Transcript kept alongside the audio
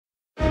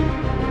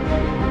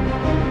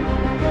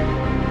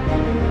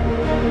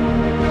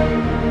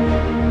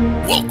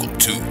Welcome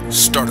to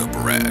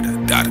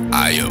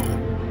Startuprad.io,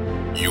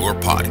 your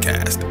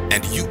podcast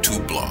and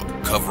YouTube blog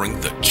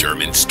covering the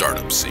German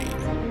startup scene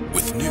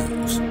with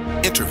news,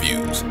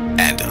 interviews,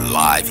 and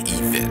live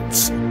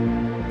events.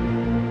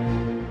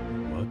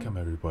 Welcome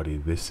everybody,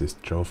 this is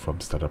Joe from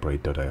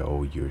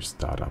Startuprad.io, your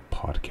startup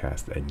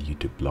podcast and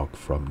YouTube blog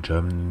from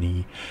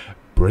Germany,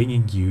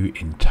 bringing you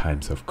in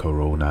times of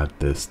Corona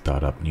the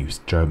Startup News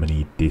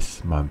Germany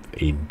this month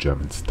in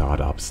German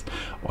startups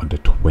on the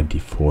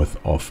 24th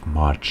of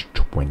March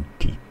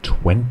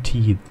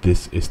 2020.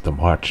 This is the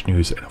March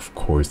news, and of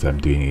course I'm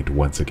doing it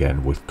once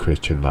again with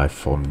Christian live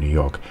from New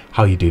York.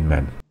 How you doing,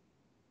 man?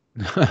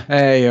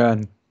 Hey,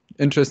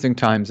 interesting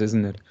times,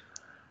 isn't it?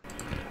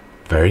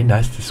 Very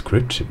nice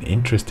description.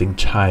 Interesting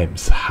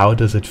times. How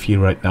does it feel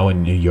right now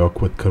in New York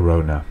with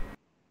Corona?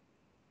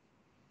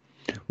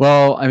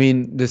 Well, I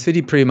mean, the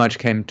city pretty much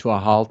came to a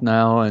halt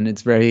now, and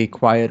it's very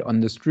quiet on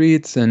the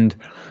streets, and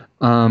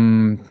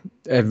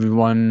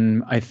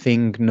everyone, I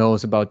think,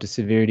 knows about the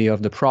severity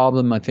of the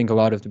problem. I think a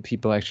lot of the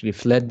people actually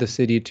fled the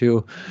city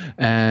too,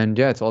 and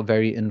yeah, it's all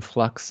very in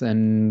flux,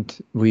 and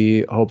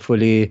we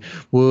hopefully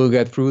will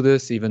get through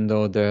this, even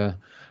though the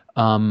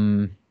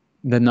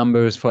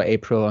numbers for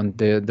April and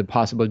the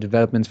possible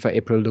developments for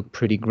April look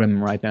pretty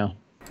grim right now.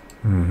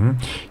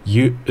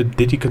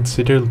 Did you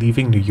consider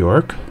leaving New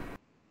York?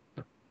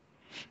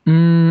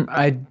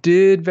 I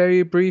did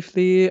very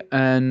briefly,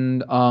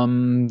 and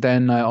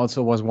then I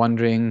also was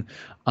wondering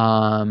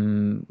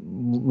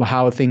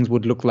how things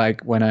would look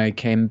like when I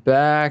came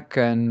back.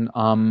 And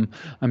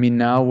I mean,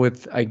 now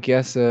with, I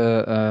guess,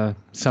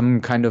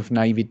 some kind of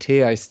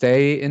naivete, I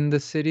stay in the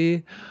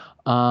city.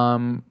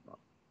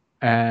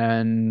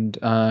 And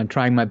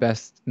trying my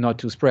best not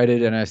to spread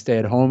it, and I stay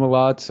at home a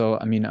lot. So,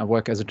 I mean, I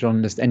work as a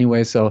journalist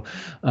anyway, so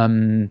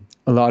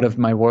a lot of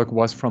my work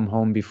was from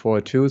home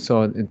before too,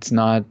 so it's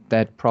not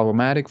that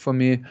problematic for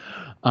me.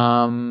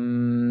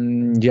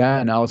 Yeah,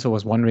 and I also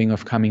was wondering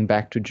of coming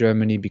back to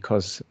Germany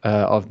because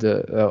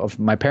of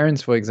my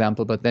parents, for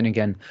example. But then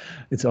again,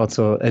 it's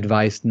also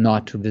advised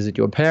not to visit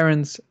your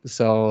parents.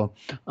 So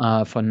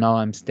for now,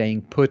 I'm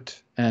staying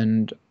put,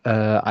 and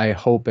I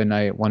hope and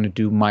I want to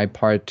do my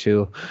part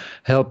to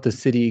help the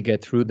city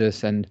get through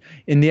this. And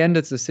in the end,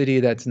 it's a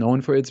city that's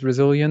known for its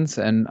resilience,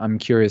 and I'm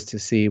curious to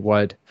see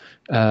what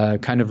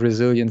kind of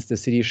resilience the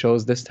city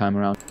shows this time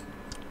around.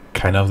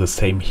 Kind of the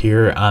same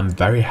here. I'm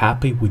very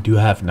happy we do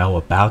have now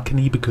a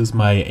balcony because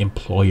my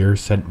employer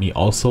sent me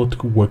also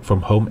to work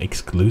from home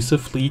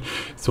exclusively.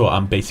 So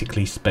I'm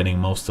basically spending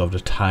most of the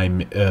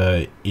time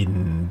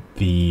in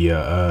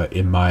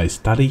my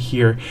study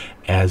here,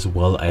 as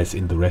well as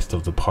in the rest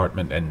of the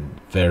apartment, and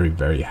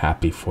very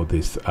happy for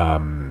this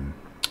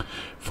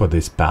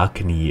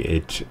balcony.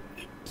 It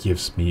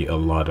gives me a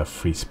lot of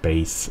free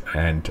space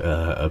and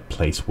a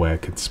place where I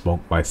can smoke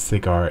my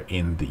cigar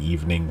in the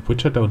evening,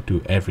 which I don't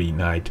do every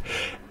night.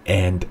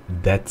 And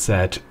that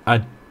said,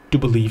 I do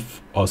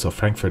believe also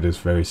Frankfurt is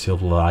very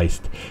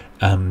civilized.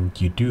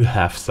 You do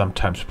have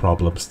sometimes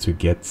problems to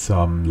get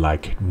some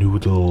like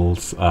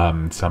noodles,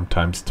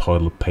 sometimes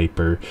toilet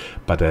paper,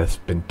 but there's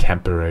been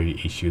temporary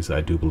issues.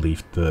 I do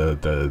believe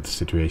the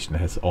situation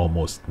has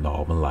almost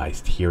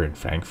normalized here in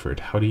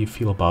Frankfurt. How do you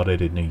feel about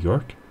it in New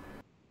York?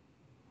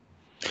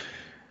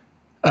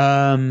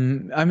 I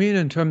mean,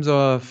 in terms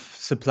of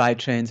supply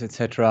chains,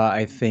 etc.,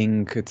 I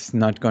think it's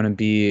not going to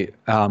be,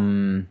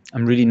 I'm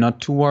really not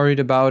too worried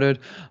about it.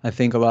 I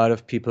think a lot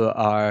of people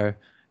are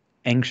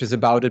anxious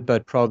about it,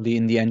 but probably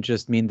in the end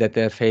just mean that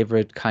their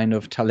favorite kind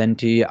of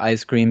Talenti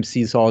ice cream,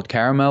 sea salt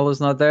caramel is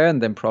not there,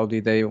 and then probably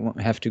they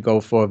have to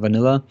go for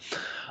vanilla.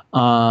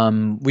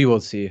 We will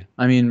see.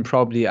 I mean,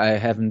 probably I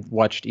haven't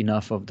watched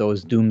enough of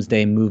those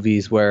doomsday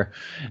movies where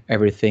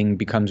everything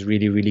becomes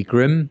really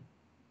grim,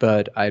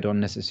 but I don't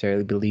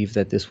necessarily believe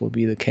that this will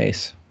be the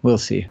case. We'll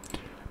see.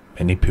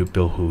 Many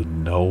people who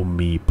know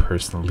me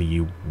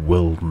personally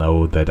will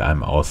know that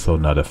I'm also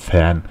not a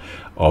fan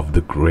of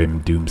the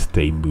grim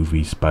doomsday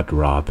movies, but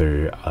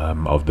rather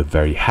of the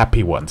very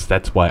happy ones.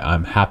 That's why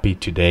I'm happy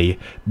today.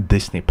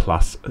 Disney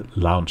Plus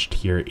launched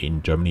here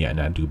in Germany,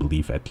 and I do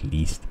believe at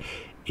least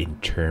in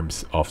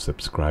terms of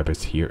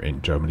subscribers here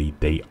in Germany,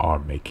 they are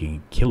making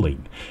a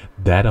killing.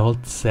 That all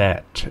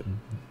said,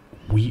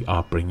 we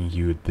are bringing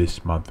you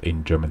this month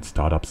in German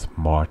Startups,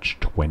 March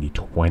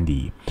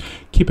 2020.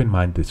 Keep in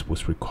mind this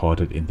was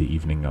recorded in the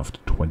evening of the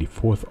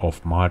 24th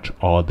of March.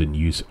 All the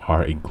news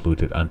are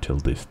included until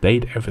this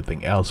date.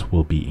 Everything else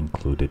will be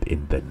included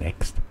in the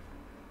next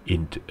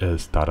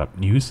startup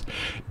news.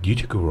 Due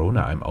to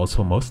Corona, I'm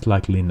also most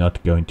likely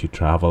not going to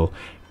travel,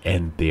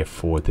 and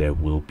therefore there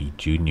will be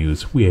June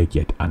news. We are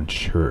yet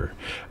unsure.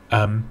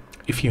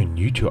 If you're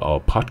new to our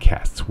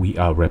podcasts, we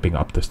are wrapping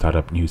up the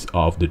startup news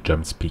of the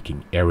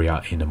German-speaking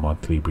area in a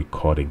monthly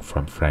recording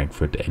from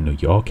Frankfurt and New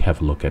York.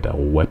 Have a look at our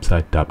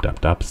website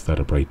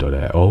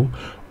www.startuprad.io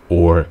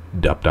or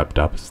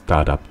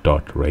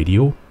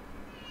www.startup.radio,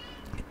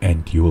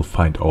 and you will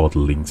find all the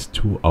links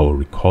to our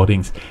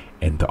recordings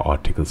and the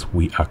articles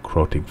we are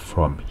quoting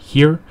from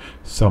here.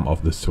 Some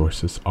of the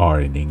sources are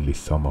in English,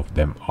 some of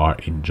them are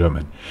in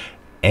German.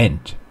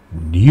 And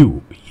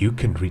new. You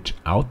can reach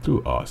out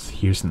to us.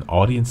 Here's an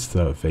audience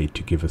survey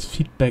to give us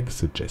feedback,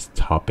 suggest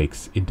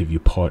topics, interview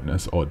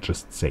partners, or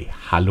just say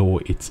hello.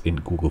 It's in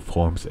Google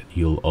Forms, and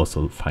you'll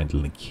also find a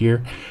link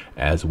here,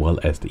 as well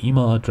as the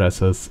email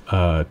addresses,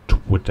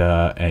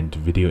 Twitter, and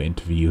video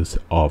interviews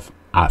of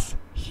us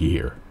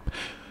here.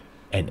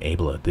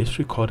 Enabler. This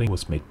recording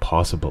was made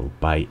possible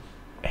by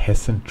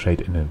Hessen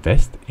Trade and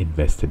Invest.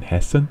 Invest in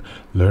Hessen.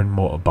 Learn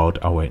more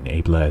about our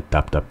enabler at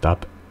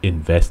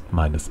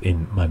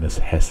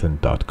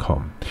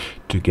www.invest-in-hessen.com.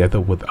 Together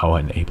with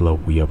our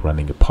enabler, we are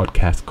running a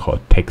podcast called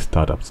Tech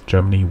Startups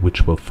Germany,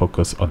 which will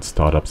focus on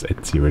startups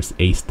at Series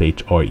A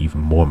stage or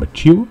even more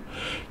mature.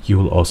 You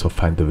will also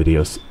find the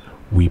videos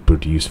we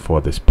produce for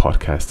this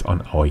podcast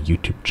on our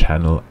YouTube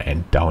channel,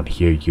 and down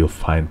here you'll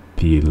find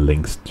the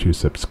links to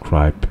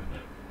subscribe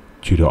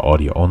to the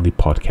audio only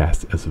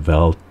podcast as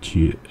well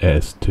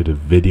as to the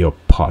video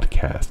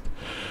podcast.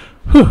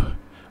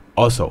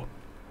 Also,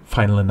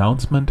 final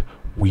announcement,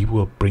 we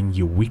will bring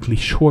you weekly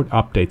short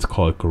updates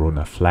called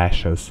Corona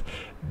Flashes.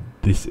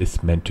 This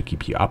is meant to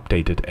keep you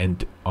updated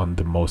and on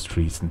the most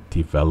recent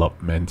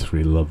developments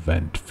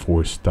relevant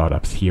for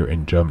startups here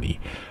in Germany.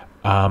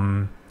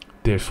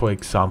 There's, for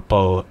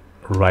example,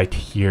 right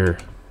here,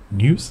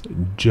 news.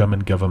 German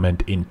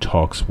government in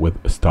talks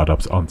with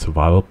startups on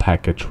survival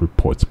package,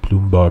 reports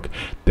Bloomberg.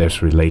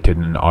 There's related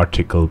an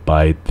article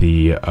by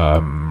the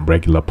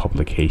regular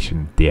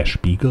publication Der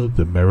Spiegel,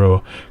 The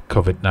Mirror.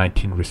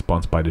 COVID-19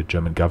 response by the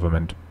German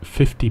government,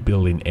 50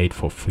 billion aid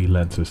for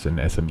freelancers and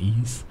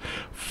SMEs,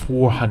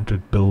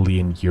 400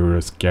 billion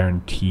euros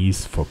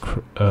guarantees for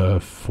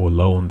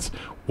loans,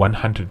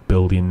 100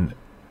 billion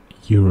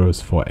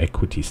euros for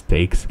equity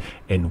stakes,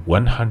 and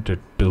 100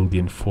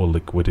 billion for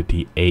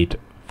liquidity aid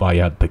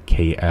via the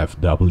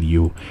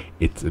KfW.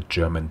 It's a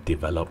German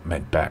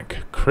development bank.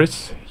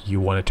 Chris, you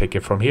want to take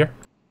it from here?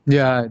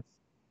 Yeah,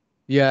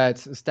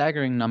 it's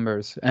staggering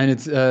numbers, and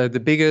it's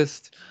the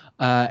biggest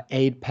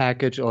aid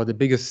package or the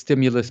biggest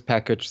stimulus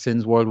package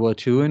since World War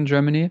II in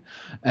Germany.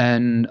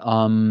 And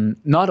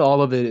not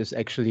all of it is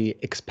actually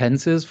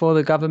expenses for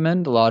the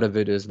government. A lot of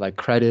it is like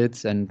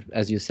credits and,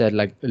 as you said,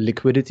 like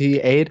liquidity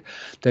aid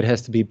that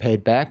has to be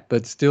paid back.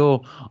 But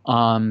still,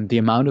 the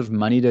amount of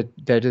money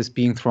that is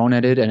being thrown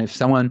at it, and if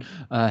someone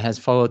has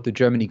followed the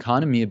German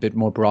economy a bit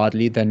more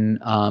broadly, then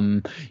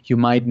you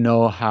might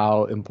know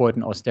how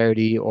important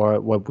austerity,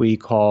 or what we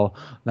call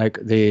like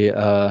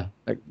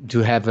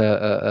to have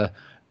a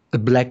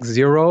black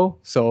zero.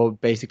 So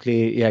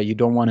basically, yeah, you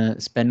don't want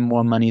to spend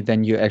more money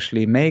than you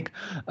actually make.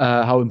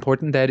 How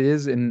important that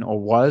is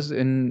was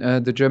in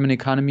the German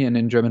economy and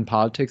in German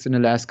politics in the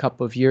last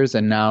couple of years.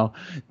 And now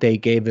they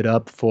gave it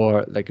up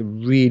for like a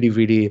really,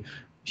 really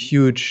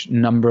huge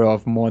number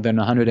of more than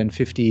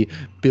 150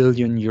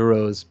 billion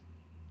euros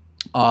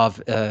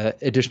of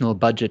additional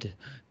budget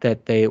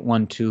that they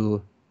want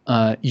to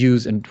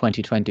use in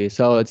 2020.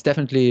 So it's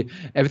definitely,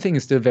 everything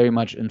is still very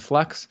much in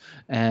flux,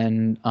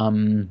 and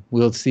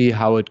we'll see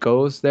how it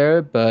goes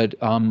there. But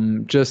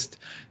just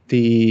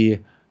the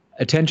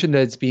attention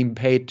that's being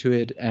paid to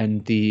it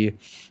and the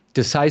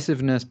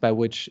decisiveness by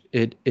which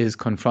it is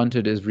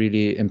confronted is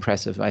really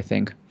impressive, I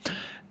think.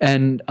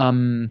 And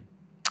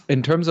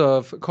in terms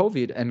of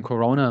COVID and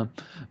Corona,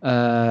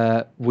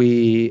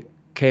 we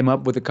came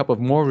up with a couple of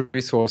more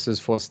resources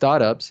for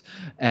startups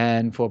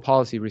and for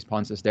policy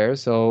responses there.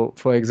 So,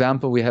 for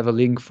example, we have a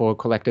link for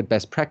collected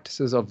best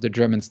practices of the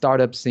German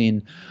startup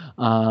scene,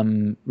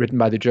 written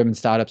by the German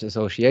Startups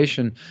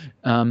Association.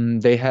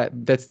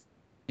 That's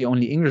the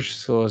only English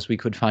source we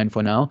could find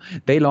for now.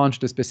 They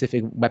launched a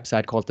specific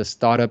website called the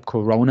Startup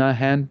Corona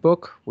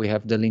Handbook. We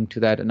have the link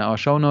to that in our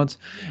show notes.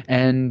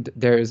 And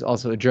there is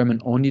also a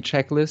German-only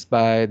checklist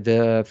by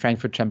the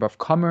Frankfurt Chamber of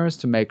Commerce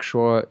to make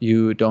sure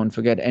you don't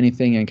forget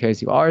anything in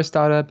case you are a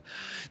startup.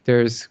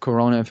 There's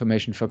Corona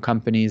information for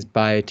companies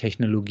by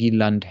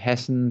Technologieland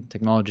Hessen,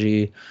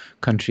 Technology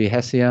Country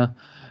Hessia.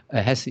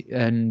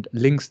 And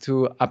links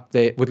to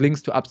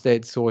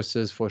update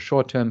sources for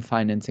short-term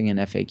financing and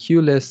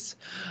FAQ lists.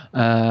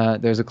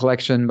 There's a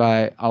collection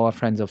by our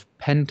friends of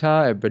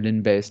Penta, a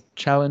Berlin-based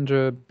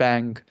challenger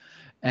bank,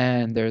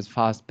 and there's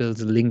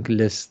FastBill's link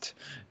list,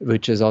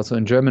 which is also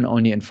in German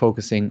only and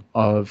focusing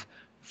of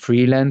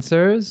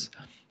freelancers.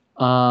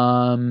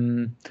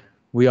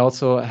 We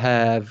also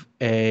have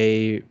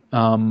a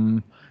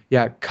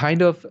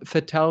kind of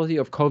fatality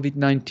of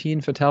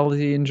COVID-19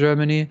 fatality in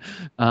Germany.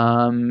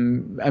 I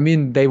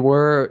mean, they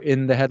were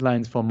in the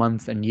headlines for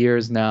months and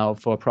years now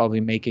for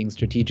probably making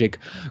strategic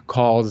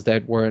calls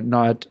that were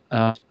not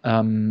up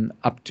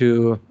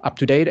to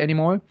date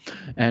anymore,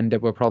 and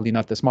that were probably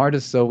not the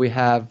smartest. So we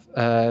have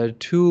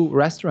two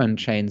restaurant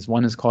chains.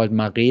 One is called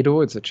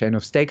Maredo. It's a chain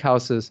of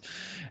steakhouses.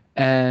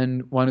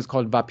 And one is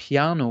called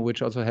Vapiano,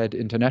 which also had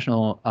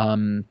international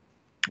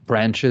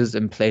branches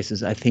in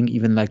places, I think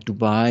even like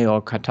Dubai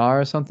or Qatar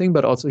or something,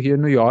 but also here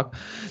in New York.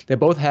 They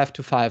both have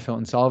to file for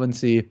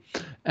insolvency.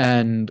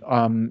 And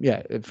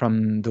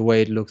from the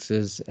way it looks,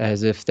 is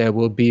as if there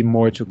will be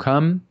more to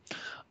come.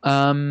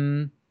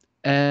 And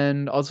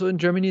also in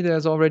Germany,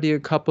 there's already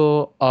a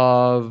couple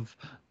of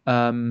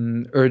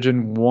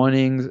urgent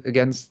warnings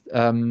against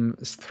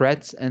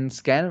threats and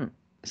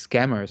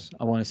scammers.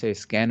 I want to say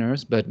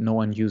scanners, but no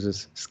one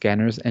uses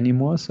scanners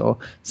anymore. So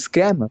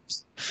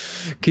scammers.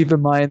 Keep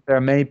in mind, there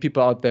are many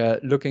people out there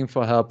looking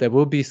for help. There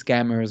will be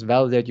scammers.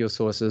 Validate your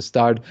sources.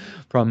 Start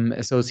from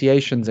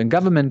associations and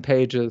government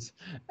pages.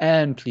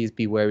 And please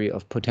be wary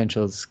of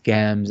potential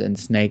scams and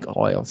snake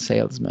oil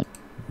salesmen.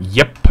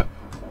 Yep.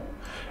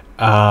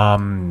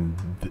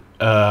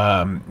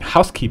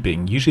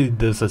 Housekeeping. Usually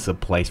this is a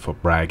place for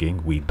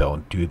bragging. We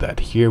don't do that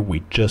here.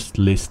 We just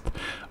list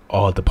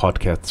all the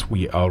podcasts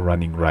we are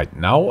running right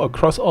now.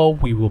 Across all,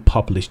 we will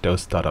publish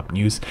those startup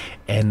news,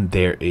 and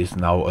there is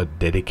now a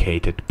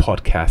dedicated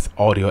podcast,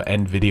 audio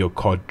and video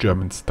called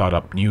German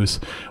Startup News,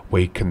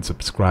 where you can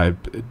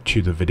subscribe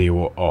to the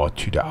video or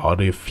to the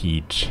audio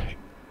feed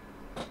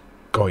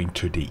going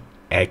to the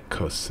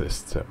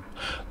ecosystem.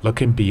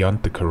 Looking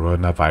beyond the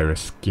coronavirus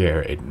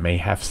scare, it may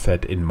have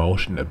set in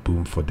motion a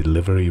boom for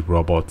delivery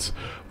robots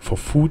for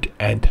food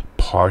and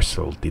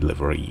parcel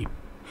delivery.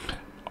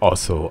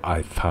 Also,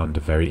 I found a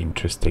very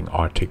interesting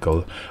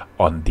article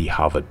on the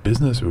Harvard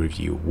Business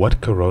Review,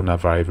 what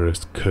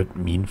coronavirus could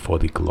mean for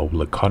the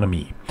global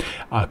economy.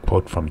 I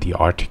quote from the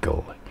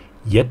article.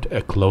 Yet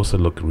a closer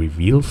look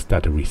reveals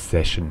that a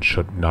recession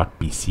should not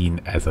be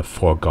seen as a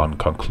foregone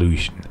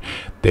conclusion.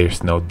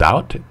 There's no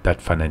doubt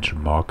that financial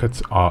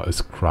markets are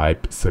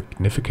ascribed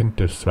significant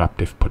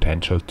disruptive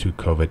potential to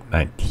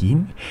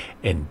COVID-19,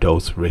 and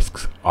those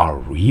risks are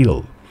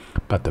real.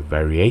 But the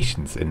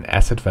variations in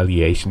asset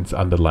valuations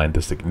underline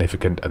the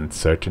significant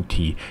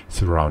uncertainty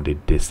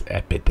surrounding this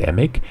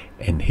epidemic,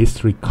 and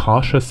history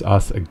cautions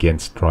us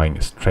against drawing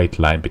a straight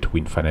line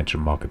between financial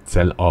market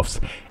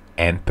sell-offs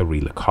and the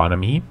real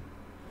economy.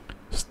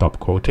 Stop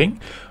quoting.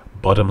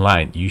 Bottom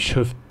line, you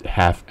should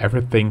have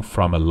everything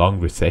from a long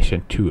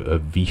recession to a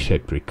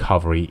V-shaped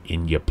recovery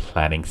in your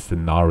planning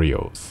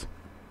scenarios.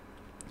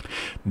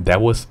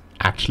 That was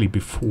actually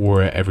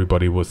before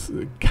everybody was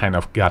kind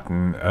of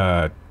gotten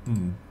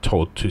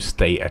told to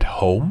stay at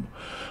home.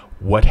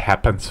 What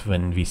happens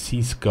when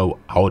VCs go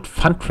out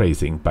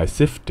fundraising by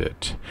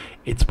Sifted?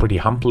 It's pretty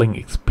humbling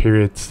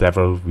experience.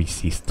 Several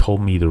VCs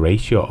told me the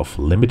ratio of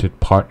limited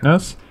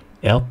partners,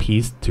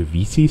 LPs to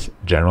VCs,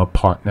 general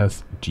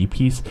partners,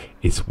 GPs,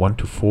 is 1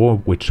 to 4,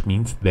 which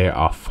means there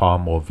are far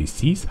more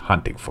VCs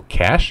hunting for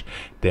cash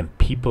than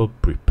people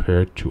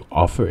prepared to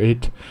offer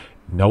it.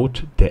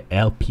 Note, the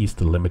LPs,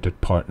 the limited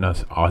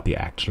partners, are the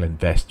actual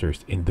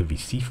investors in the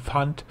VC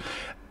fund.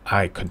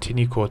 I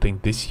continue quoting,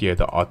 this year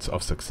the odds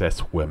of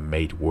success were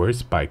made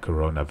worse by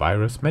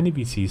coronavirus. Many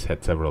VCs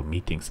had several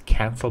meetings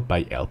cancelled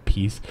by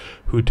LPs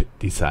who'd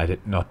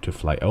decided not to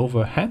fly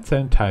over. Hand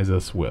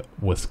sanitizers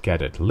were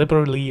scattered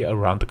liberally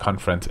around the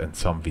conference, and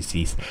some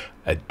VCs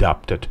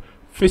adopted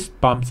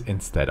fist bumps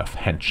instead of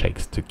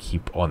handshakes to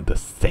keep on the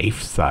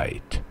safe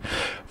side.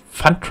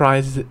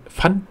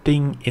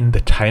 Funding in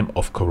the Time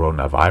of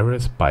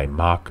Coronavirus by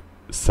Mark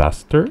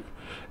Suster,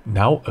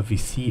 now a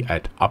VC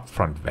at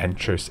Upfront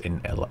Ventures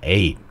in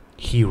LA.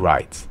 He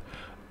writes,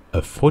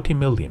 a 40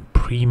 million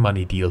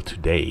pre-money deal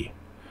today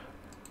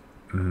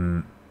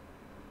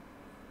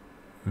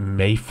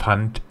may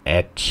fund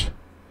at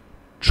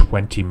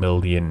 20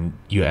 million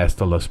US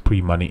dollars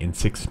pre-money in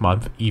 6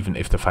 months, even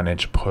if the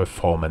financial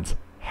performance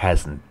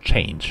hasn't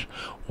changed.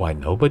 Why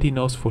nobody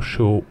knows for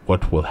sure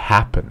what will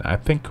happen. I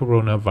think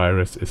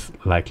coronavirus is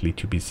likely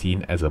to be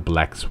seen as a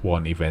black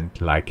swan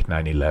event like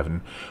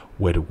 9/11,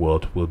 where the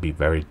world will be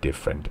very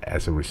different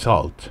as a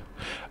result.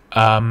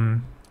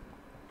 And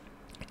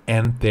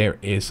there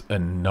is a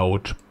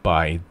note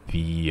by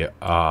the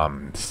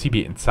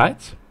CB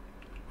Insights.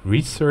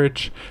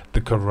 Research,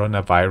 the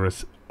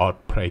coronavirus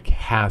outbreak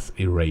has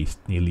erased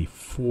nearly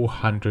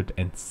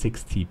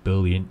 460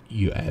 billion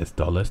US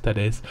dollars, that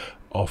is,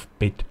 of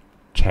big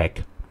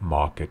tech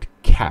market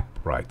cap,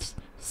 writes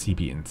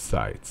CB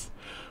Insights.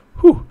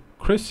 Whew.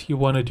 Chris, you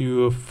want to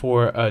do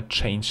for a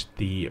change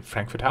the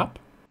Frankfurt Hub?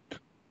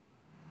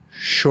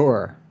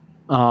 Sure.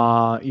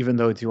 Even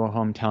though it's your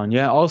hometown.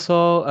 Yeah,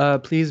 also,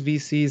 please,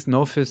 VCs,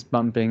 no fist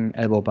bumping,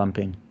 elbow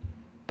bumping.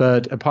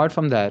 But apart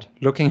from that,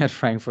 looking at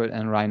Frankfurt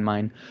and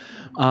Rhine-Main,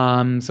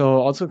 so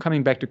also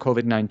coming back to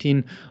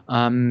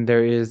COVID-19,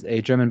 there is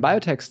a German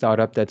biotech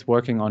startup that's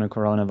working on a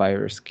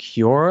coronavirus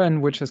cure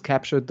and which has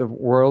captured the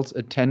world's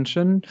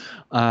attention.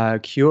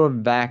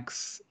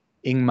 CureVac's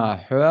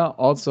Ingmar Hör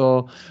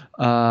also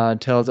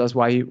tells us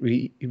why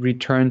he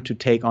returned to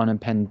take on a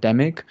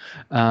pandemic.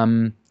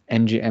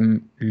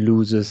 NGM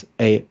loses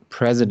a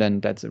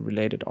president. That's a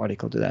related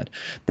article to that.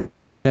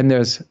 Then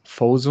there's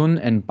Fosun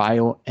and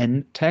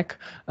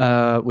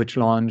BioNTech, which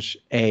launched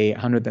a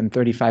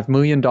 $135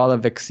 million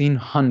vaccine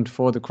hunt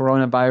for the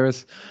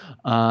coronavirus.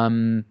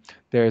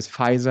 There's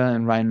Pfizer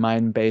and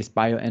Rhine-Main-based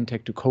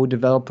BioNTech to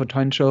co-develop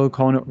potential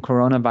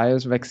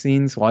coronavirus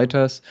vaccines,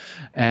 Reuters.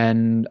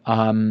 And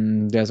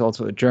there's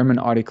also a German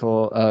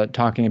article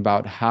talking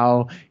about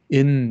how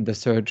in the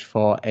search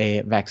for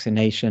a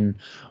vaccination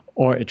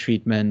or a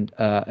treatment,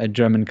 a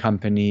German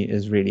company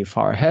is really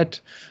far ahead.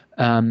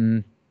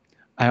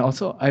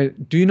 I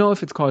do you know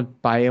if it's called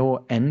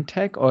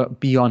BioNTech or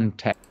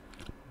BeyondTech?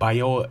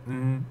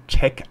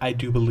 BioNTech, I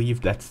do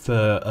believe that's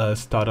the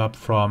startup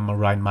from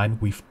Rhine-Main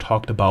we've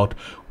talked about,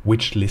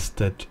 which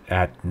listed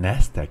at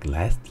Nasdaq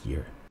last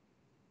year.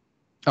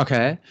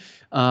 Okay.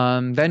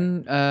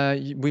 Then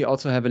we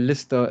also have a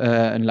list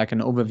and like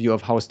an overview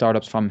of how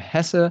startups from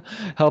Hesse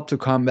help to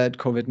combat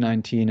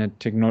COVID-19 at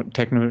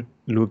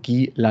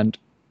Technologieland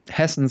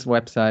Hessen's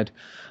website.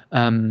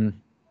 And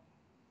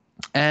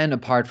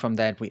apart from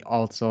that, we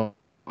also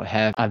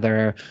have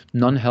other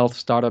non-health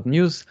startup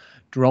news.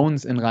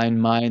 Drones in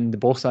Rhine-Main, the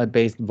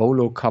Bruchsal-based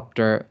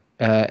Volocopter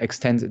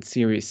extends its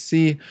Series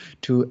C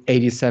to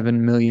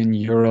 87 million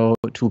euro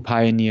to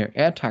pioneer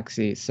air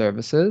taxi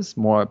services.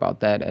 More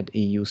about that at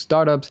EU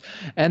Startups.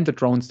 And the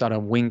drone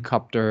startup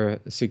Wingcopter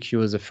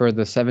secures a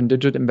further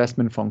 7-digit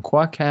investment from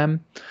Qualcomm.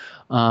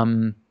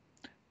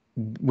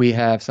 We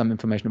have some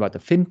information about the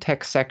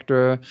fintech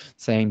sector,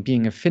 saying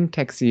being a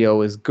fintech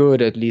CEO is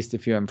good, at least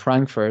if you're in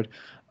Frankfurt.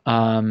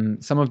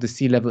 Some of the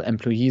C-level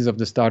employees of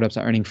the startups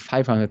are earning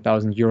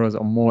 500,000 euros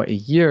or more a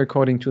year,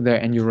 according to their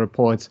annual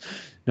reports.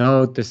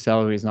 Note the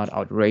salary is not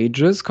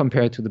outrageous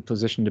compared to the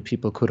position the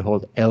people could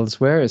hold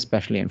elsewhere,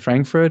 especially in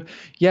Frankfurt.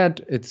 Yet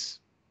it's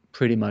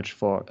pretty much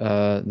for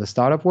the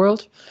startup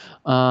world.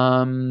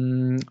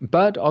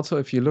 But also,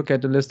 if you look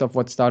at the list of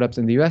what startups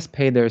in the US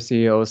pay their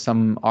CEOs,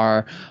 some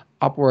are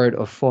upward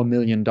of $4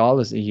 million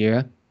a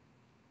year.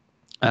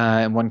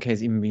 In one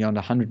case, even beyond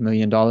 $100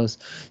 million.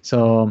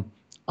 So,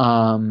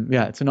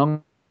 yeah, it's an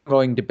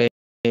ongoing debate.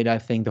 I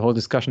think the whole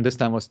discussion this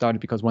time was started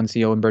because one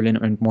CEO in Berlin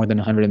earned more than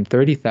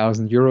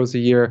 130,000 euros a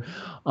year.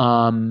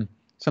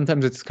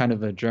 Sometimes it's kind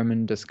of a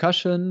German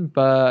discussion,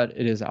 but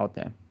it is out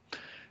there.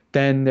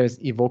 Then there's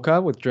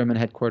Evoca with German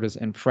headquarters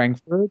in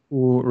Frankfurt,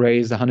 who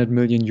raised 100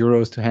 million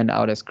euros to hand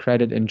out as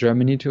credit in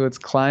Germany to its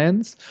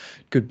clients.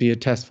 Could be a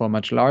test for a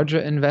much larger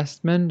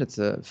investment. It's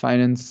a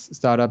finance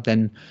startup.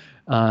 And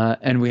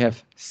we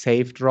have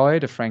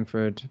SafeDroid, a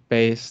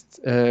Frankfurt-based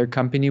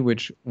company,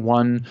 which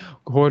won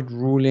court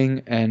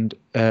ruling and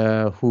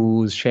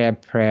whose share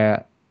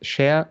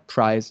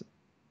price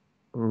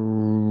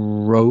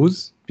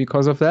rose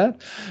because of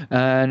that.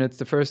 And it's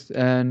the first,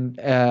 and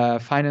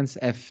Finance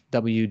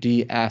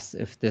FWD asked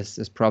if this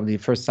is probably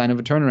the first sign of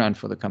a turnaround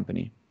for the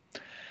company.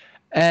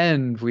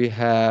 And we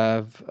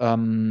have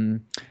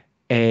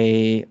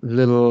a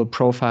little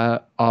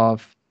profile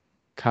of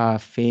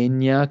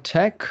Cafenia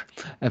Tech,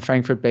 a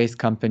Frankfurt-based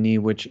company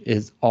which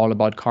is all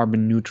about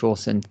carbon neutral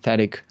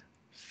synthetic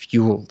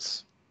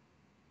fuels.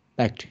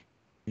 Back to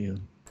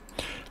you.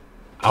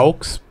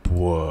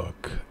 Augsburg.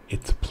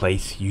 It's a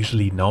place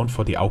usually known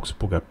for the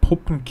Augsburger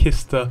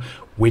Puppenkiste,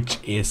 which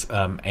is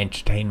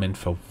entertainment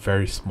for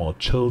very small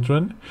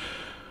children.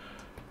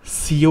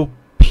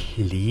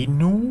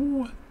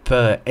 Pleno,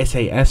 the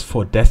SAS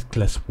for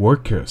deskless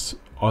workers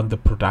on the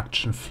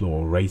production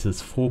floor,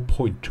 raises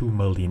 4.2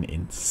 million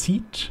in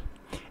seed.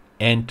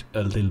 And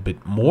a little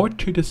bit more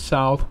to the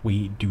south,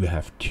 we do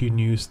have two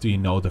news. Do you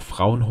know the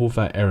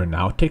Fraunhofer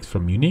Aeronautics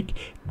from Munich?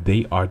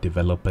 They are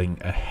developing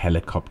a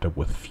helicopter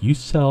with fuel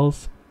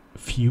cells,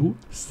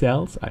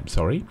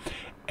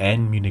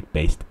 and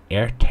Munich-based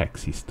air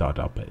taxi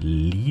startup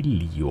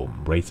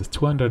Lilium raises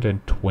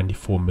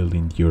 224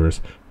 million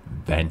euros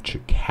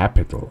venture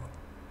capital.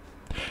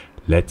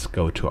 Let's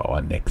go to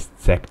our next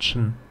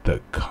section, the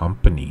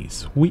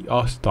companies. We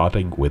are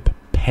starting with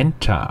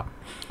Penta.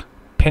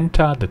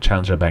 Penta, the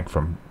challenger bank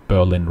from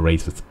Berlin,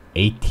 raises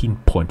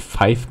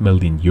 18.5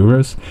 million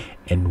euros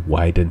and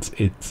widens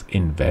its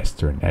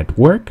investor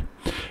network.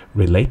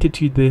 Related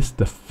to this,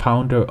 the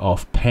founders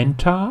of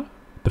Penta,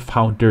 the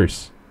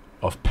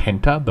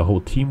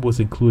whole team was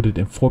included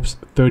in Forbes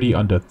 30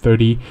 Under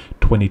 30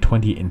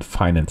 2020 in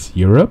Finance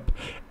Europe.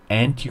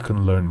 And you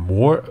can learn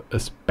more,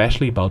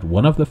 especially about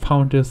one of the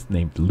founders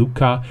named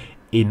Luca,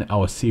 in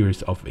our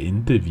series of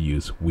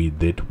interviews we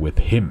did with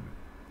him.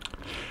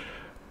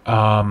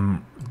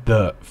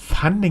 The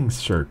funding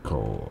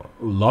circle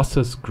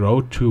losses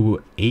grow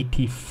to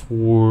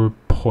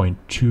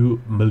 84.2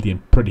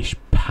 million British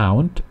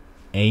pound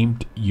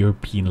aimed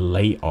European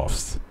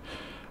layoffs.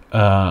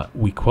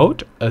 We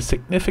quote, a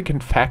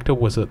significant factor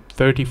was a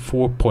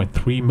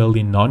 34.3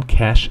 million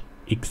non-cash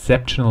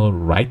exceptional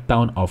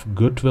write-down of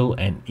goodwill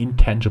and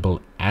intangible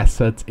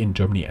assets in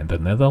Germany and the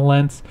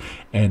Netherlands,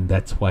 and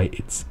that's why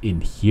it's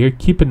in here.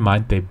 Keep in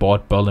mind they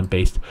bought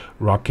Berlin-based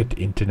rocket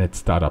internet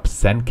startup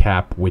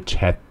Zencap, which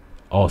had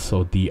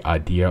also the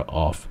idea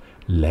of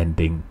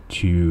lending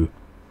to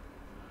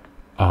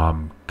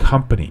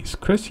companies.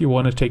 Chris, you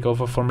want to take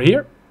over from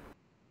here?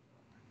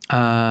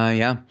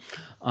 Yeah.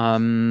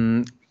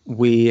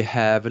 We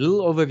have a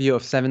little overview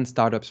of 7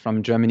 startups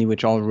from Germany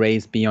which all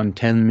raised beyond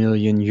 10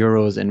 million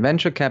euros in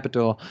venture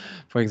capital.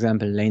 For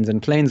example, Lanes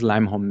and Planes,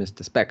 Limehome,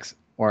 Mr. Specs,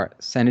 or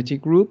Sanity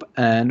Group,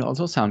 and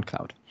also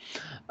SoundCloud.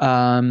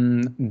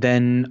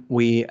 Then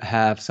we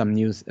have some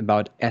news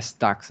about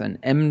SDAX and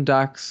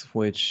MDAX,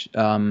 which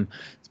is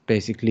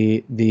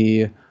basically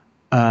the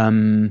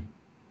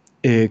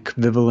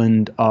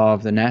equivalent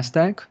of the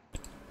Nasdaq.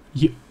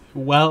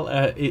 Well,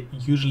 it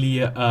usually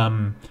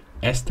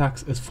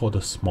SDAX is for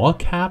the small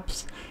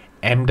caps,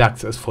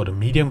 MDAX is for the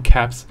medium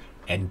caps,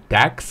 and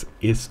DAX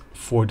is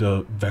for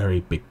the very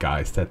big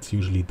guys. That's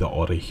usually the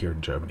order here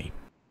in Germany.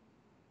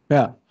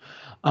 Yeah.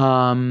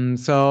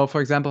 So, for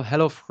example,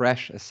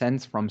 HelloFresh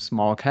ascends from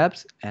small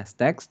caps,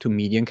 SDAX, to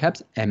medium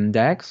caps,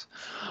 MDAX.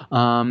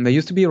 There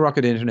used to be a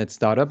Rocket Internet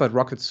startup, but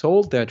Rocket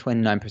sold their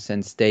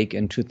 29% stake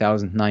in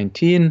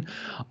 2019.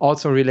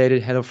 Also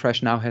related,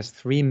 HelloFresh now has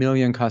 3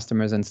 million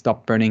customers and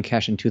stopped burning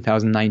cash in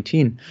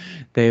 2019.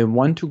 They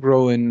want to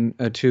grow to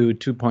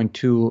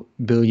 2.2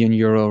 billion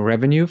euro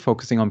revenue,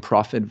 focusing on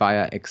profit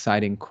via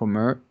exciting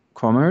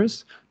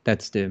commerce.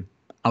 That's the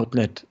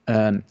outlet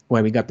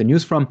where we got the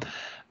news from.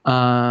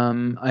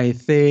 I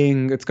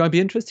think it's going to be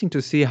interesting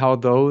to see how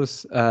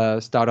those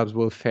startups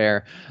will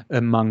fare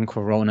among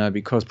Corona,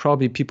 because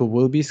probably people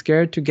will be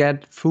scared to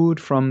get food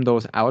from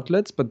those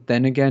outlets. But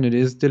then again, it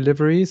is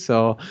delivery,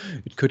 so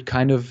it could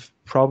kind of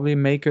probably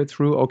make it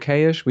through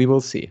okayish. We will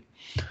see.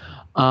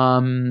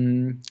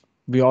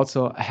 We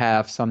also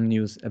have some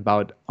news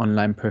about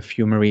online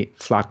perfumery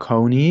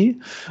Flaconi,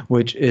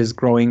 which is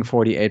growing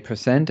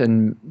 48%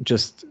 and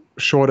just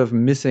short of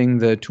missing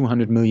the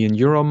 200 million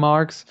euro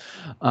marks.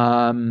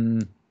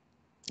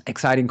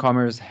 Exciting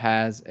Commerce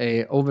has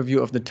a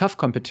overview of the tough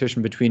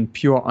competition between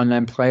pure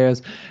online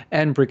players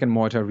and brick and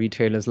mortar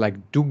retailers like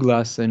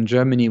Douglas in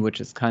Germany, which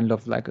is kind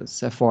of like a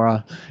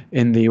Sephora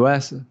in the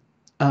US.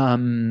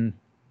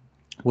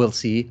 We'll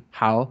see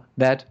how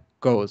that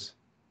goes.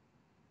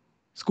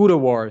 Scooter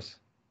Wars.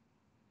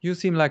 You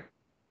seem like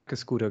a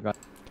scooter guy.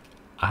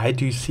 I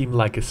do seem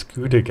like a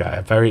scooter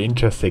guy. Very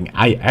interesting.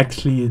 I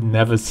actually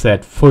never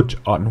set foot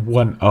on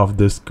one of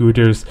the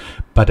scooters,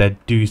 but I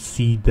do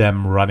see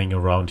them running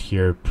around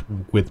here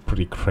with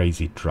pretty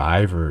crazy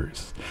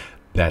drivers.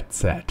 That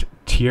said,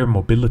 Tier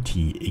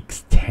Mobility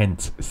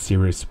extends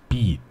Series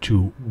B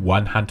to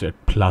 100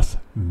 plus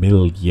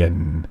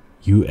million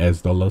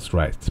US dollars,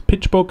 writes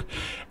PitchBook,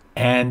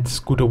 and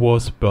Scooter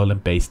Wars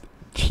Berlin-based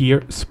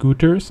Tier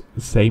Scooters,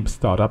 same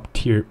startup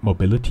Tier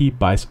Mobility,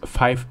 buys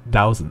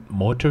 5,000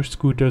 motor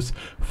scooters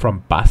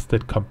from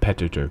busted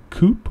competitor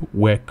Coop,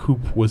 where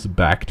Coop was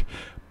backed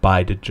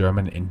by the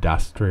German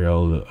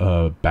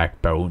industrial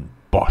backbone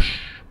Bosch.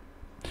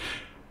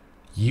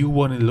 You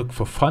want to look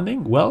for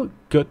funding? Well,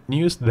 good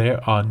news,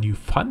 there are new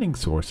funding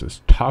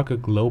sources.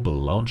 Target Global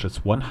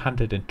launches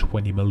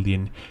 120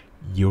 million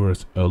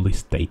euros early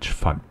stage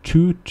fund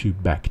 2 to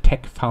back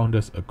tech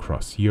founders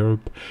across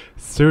Europe.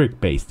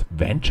 Zurich-based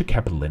venture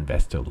capital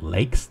investor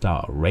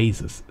Lakestar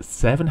raises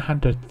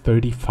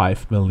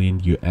 735 million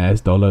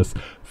US dollars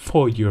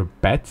for your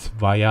bets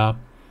via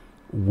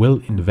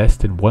will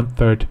invest in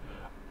 1/3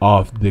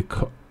 of the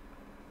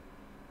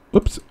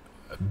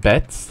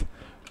bets.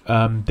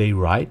 They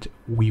write,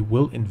 we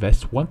will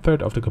invest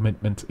 1/3 of the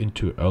commitments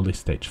into early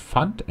stage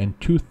fund and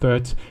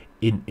 2/3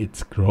 in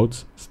its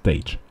growth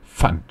stage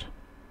fund.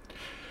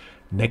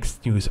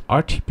 Next news,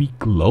 RTP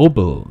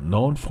Global,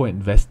 known for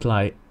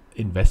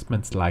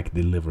investments like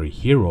Delivery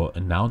Hero,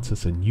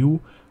 announces a new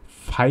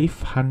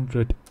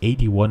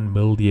 581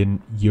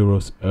 million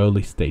euros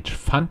early stage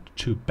fund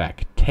to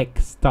back tech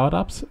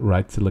startups.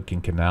 Right,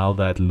 Silicon Canal,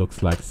 that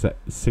looks like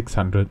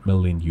 600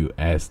 million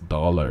US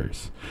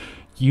dollars.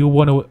 You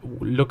want to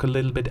look a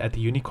little bit at the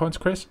unicorns,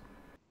 Chris?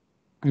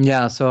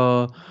 Yeah,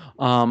 so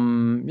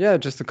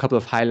just a couple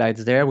of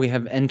highlights there. We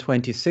have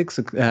N26,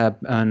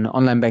 an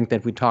online bank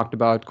that we talked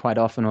about quite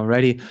often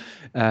already,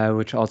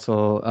 which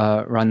also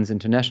runs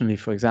internationally,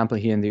 for example,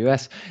 here in the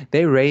US.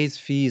 They raise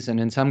fees, and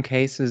in some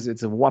cases,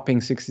 it's a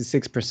whopping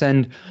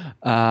 66%.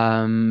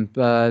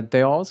 But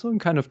they're also in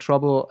kind of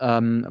trouble.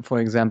 For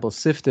example,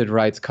 Sifted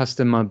writes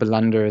customer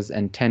blunders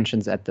and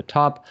tensions at the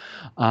top.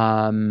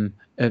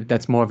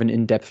 That's more of an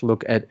in-depth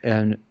look at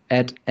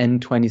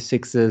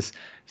N26's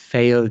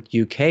failed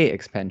UK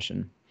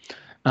expansion.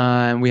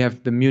 We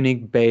have the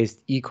Munich-based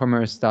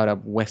e-commerce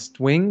startup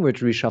Westwing,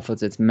 which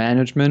reshuffles its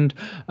management.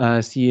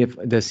 The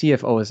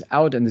CFO is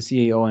out, and the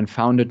CEO and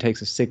founder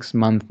takes a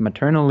 6-month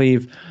maternal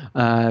leave.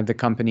 The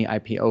company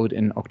IPO'd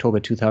in October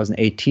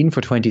 2018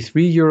 for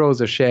 23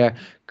 euros a share.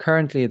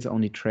 Currently, it's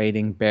only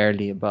trading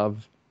barely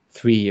above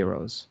 3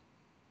 euros.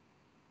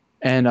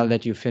 And I'll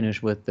let you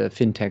finish with the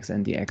fintechs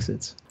and the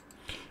exits.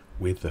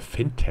 With the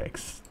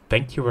fintechs,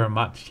 thank you very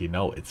much. You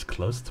know, it's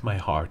close to my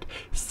heart.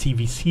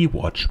 CVC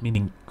Watch,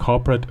 meaning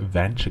Corporate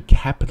Venture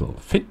Capital.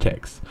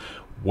 Fintechs.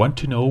 Want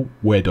to know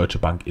where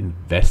Deutsche Bank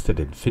invested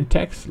in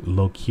fintechs?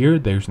 Look here,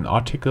 there's an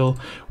article.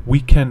 We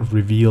can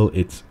reveal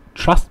its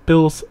Trust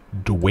Bills,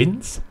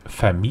 Dwins,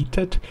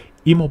 Vermietet,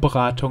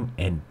 Immoberatung,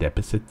 and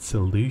Deposit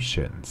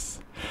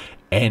Solutions.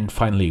 And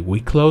finally, we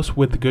close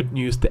with the good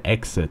news, the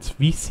exits.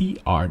 VC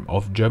arm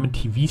of German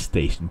TV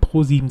station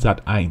Pro7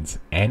 Sat.1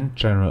 and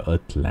General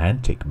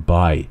Atlantic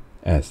buy,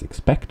 as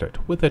expected,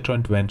 with a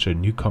joint venture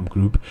Newcom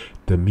Group,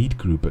 the Meet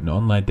Group, an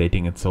online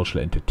dating and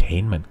social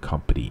entertainment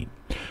company.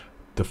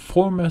 The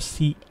former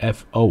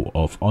CFO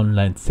of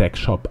online sex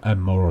shop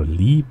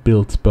Amorelie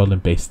built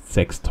Berlin-based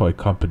sex toy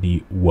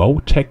company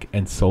WowTech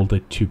and sold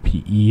it to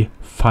PE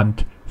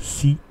fund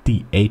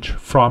CDH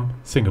from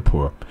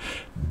Singapore.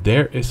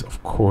 There is,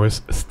 of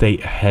course, stay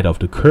ahead of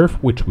the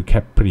curve, which we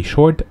kept pretty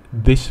short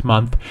this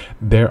month.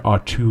 There are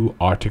 2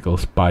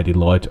 articles by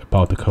Deloitte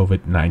about the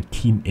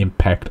COVID-19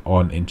 impact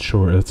on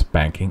insurance,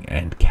 banking,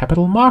 and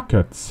capital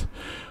markets.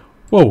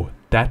 Whoa,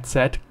 that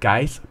said,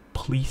 guys,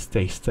 please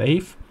stay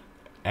safe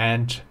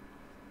and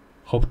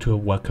hope to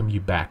welcome you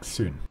back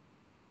soon.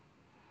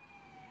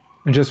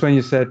 And just when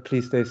you said,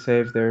 please stay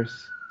safe,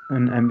 there's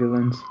an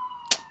ambulance.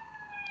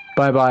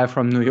 Bye-bye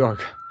from New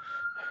York.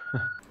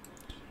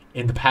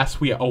 In the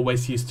past, we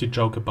always used to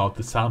joke about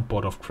the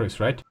soundboard of Chris,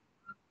 right?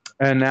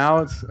 And now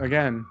it's,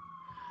 again,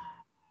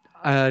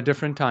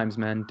 different times,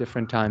 man.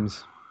 Different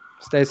times.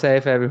 Stay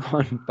safe,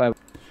 everyone. Bye.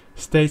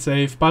 Stay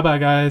safe. Bye-bye,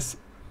 guys.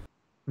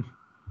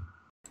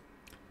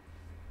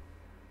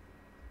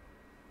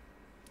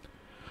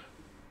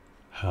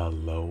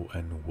 Hello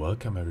and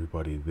welcome,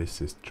 everybody.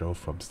 This is Joe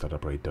from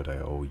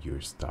Startuprad.io,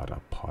 your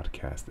startup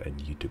podcast and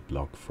YouTube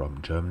blog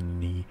from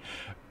Germany,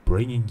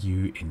 bringing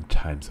you in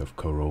times of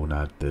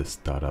Corona the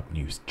Startup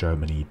News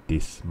Germany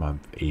this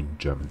month in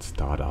German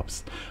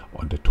startups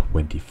on the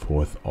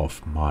 24th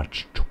of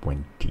March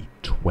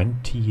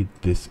 2020.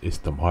 This is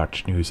the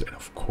March news, and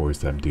of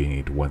course I'm doing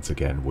it once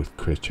again with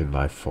Christian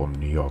live from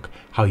New York.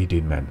 How you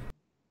doing, man?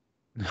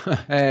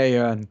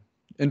 Hey,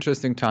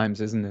 interesting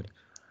times, isn't it?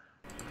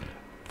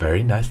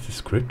 Very nice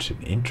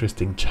description.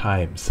 Interesting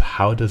times.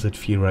 How does it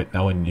feel right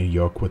now in New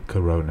York with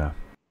Corona?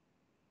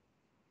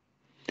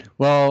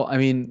 Well, I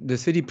mean, the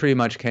city pretty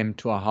much came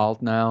to a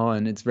halt now,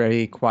 and it's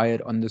very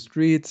quiet on the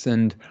streets,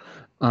 and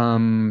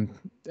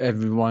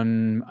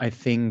everyone, I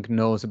think,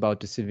 knows about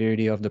the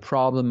severity of the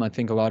problem. I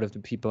think a lot of the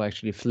people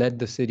actually fled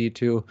the city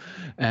too,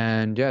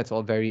 and yeah, it's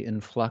all very in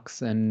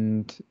flux,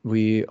 and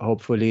we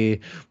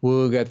hopefully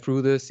will get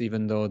through this,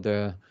 even though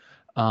the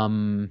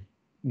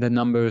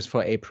numbers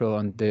for April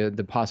and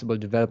the possible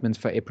developments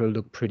for April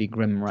look pretty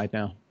grim right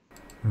now.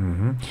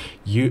 Mm-hmm.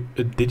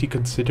 Did you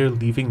consider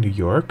leaving New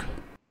York?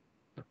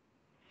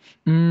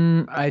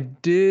 I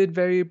did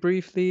very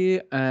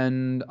briefly,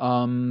 and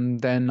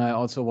then I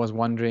also was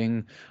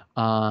wondering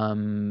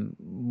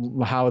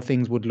how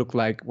things would look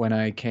like when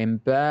I came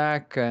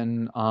back.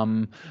 And I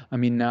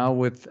mean, now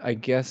with, I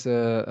guess,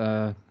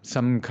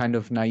 some kind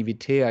of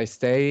naivete, I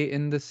stay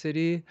in the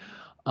city.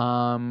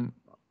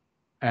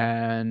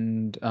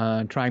 And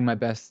trying my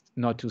best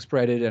not to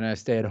spread it. And I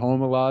stay at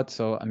home a lot.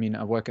 So, I mean,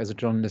 I work as a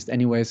journalist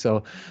anyway.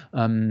 So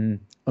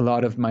a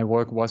lot of my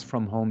work was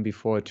from home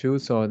before too.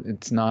 So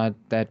it's not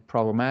that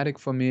problematic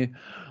for me.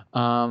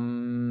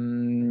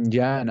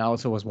 Yeah, and I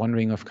also was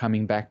wondering of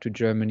coming back to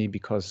Germany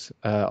because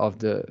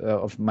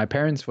of my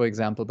parents, for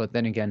example. But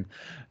then again,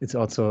 it's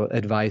also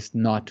advised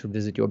not to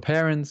visit your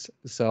parents.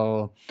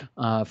 So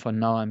for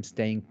now, I'm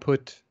staying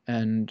put,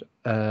 and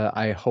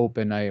I hope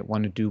and I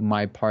want to do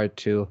my part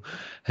to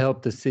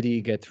help the city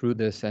get through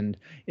this. And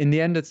in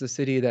the end, it's a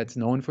city that's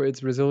known for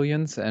its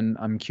resilience, and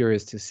I'm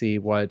curious to see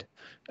what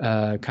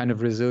kind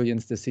of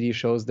resilience the city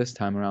shows this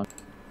time around.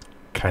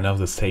 Kind of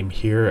the same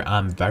here.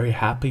 I'm very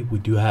happy we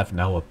do have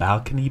now a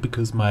balcony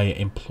because my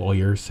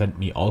employer sent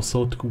me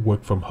also to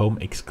work from home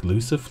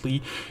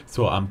exclusively.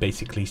 So I'm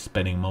basically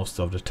spending most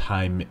of the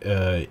time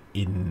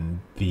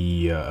in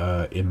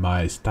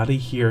my study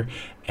here,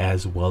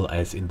 as well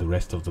as in the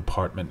rest of the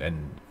apartment,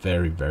 and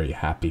very, very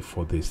happy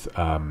for this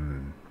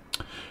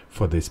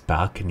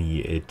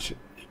balcony. It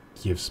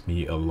gives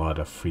me a lot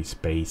of free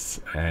space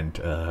and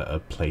a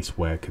place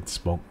where I can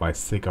smoke my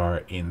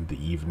cigar in the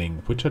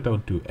evening, which I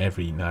don't do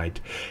every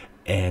night.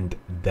 And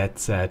that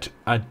said,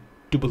 I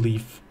do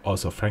believe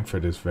also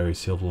Frankfurt is very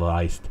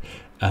civilized.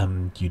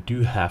 You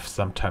do have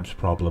sometimes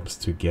problems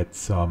to get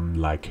some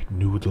like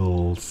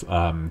noodles,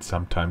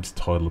 sometimes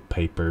toilet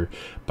paper,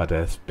 but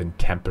there's been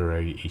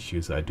temporary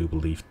issues. I do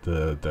believe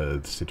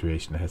the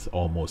situation has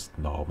almost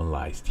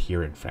normalized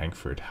here in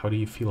Frankfurt. How do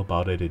you feel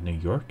about it in New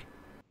York?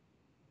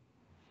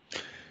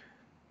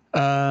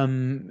 I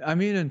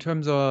mean, in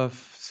terms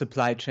of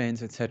supply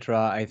chains,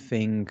 etc., I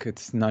think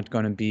it's not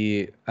going to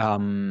be,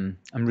 I'm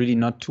really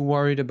not too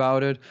worried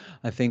about it.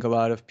 I think a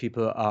lot of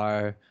people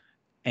are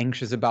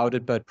anxious about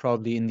it, but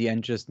probably in the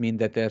end just mean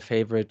that their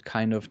favorite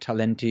kind of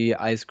Talenti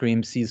ice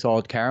cream, sea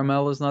salt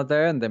caramel is not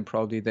there, and then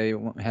probably they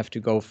have to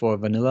go for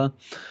vanilla.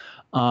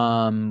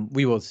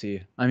 We will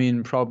see. I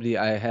mean, probably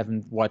I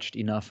haven't watched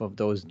enough of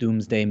those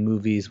doomsday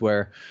movies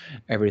where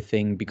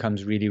everything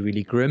becomes really,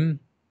 really grim,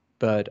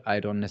 but I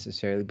don't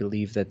necessarily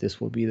believe that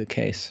this will be the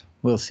case.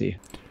 We'll see.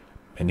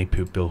 Many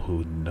people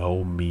who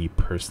know me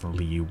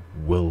personally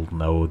will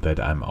know that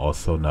I'm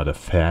also not a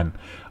fan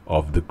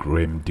of the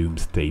grim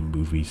doomsday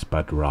movies,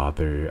 but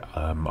rather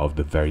of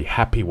the very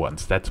happy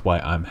ones. That's why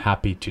I'm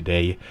happy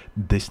today.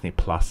 Disney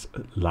Plus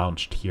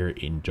launched here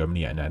in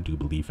Germany, and I do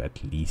believe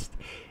at least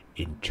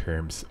in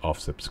terms of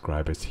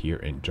subscribers here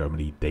in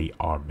Germany, they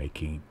are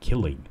making a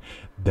killing.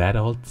 That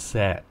all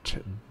said,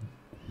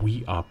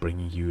 we are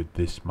bringing you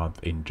this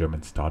month in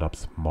German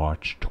Startups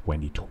March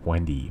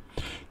 2020.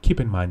 Keep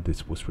in mind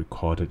this was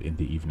recorded in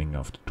the evening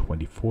of the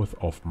 24th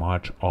of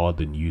March. All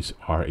the news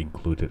are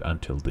included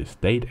until this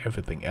date.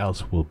 Everything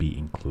else will be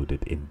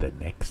included in the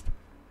next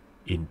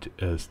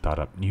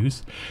startup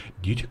news.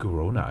 Due to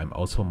Corona, I'm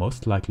also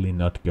most likely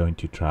not going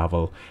to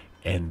travel,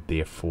 and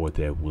therefore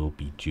there will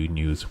be June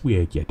news. We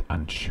are yet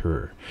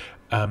unsure.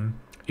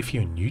 If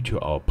you're new to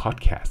our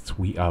podcasts,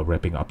 we are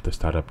wrapping up the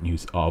startup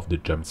news of the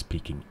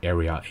German-speaking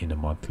area in a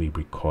monthly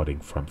recording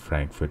from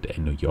Frankfurt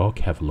and New York.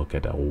 Have a look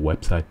at our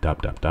website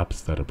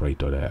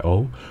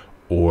www.startuprad.io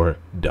or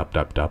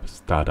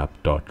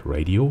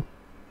www.startup.radio,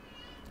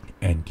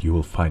 and you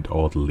will find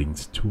all the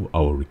links to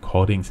our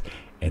recordings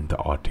and the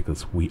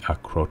articles we are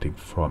quoting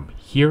from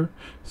here.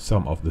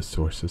 Some of the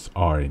sources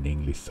are in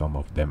English, some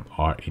of them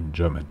are in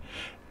German.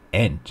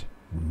 And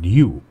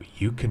new,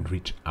 you can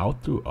reach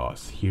out to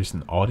us. Here's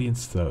an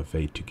audience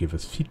survey to give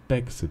us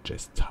feedback,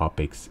 suggest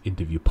topics,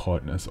 interview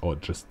partners, or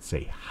just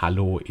say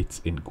hello.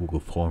 It's in Google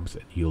Forms,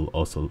 and you'll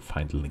also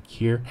find a link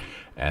here,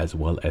 as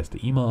well as the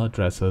email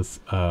addresses,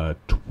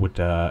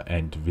 Twitter,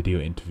 and video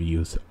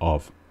interviews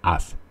of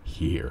us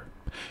here.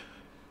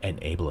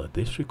 Enabler.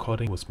 This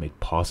recording was made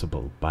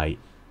possible by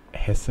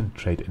Hessen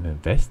Trade and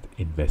Invest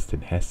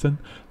in Hessen.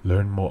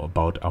 Learn more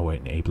about our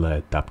enabler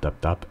at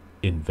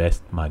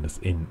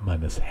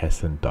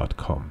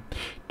www.invest-in-hessen.com.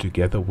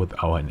 Together with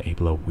our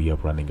enabler, we are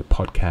running a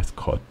podcast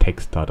called Tech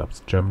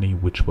Startups Germany,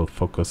 which will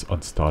focus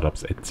on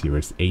startups at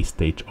Series A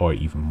stage or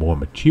even more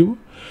mature.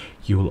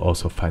 You will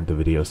also find the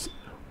videos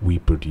we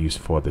produce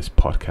for this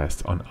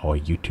podcast on our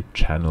YouTube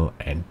channel,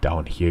 and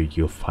down here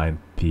you'll find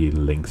the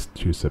links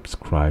to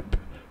subscribe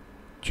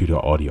to the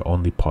audio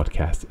only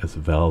podcast as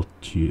well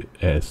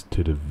as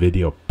to the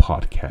video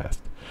podcast.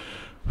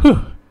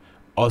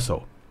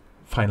 Also,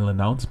 final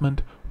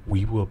announcement,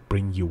 we will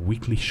bring you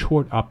weekly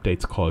short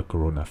updates called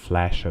Corona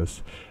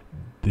Flashes.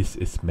 This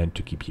is meant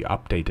to keep you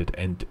updated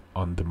and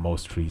on the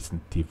most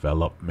recent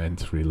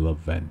developments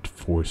relevant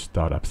for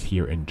startups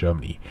here in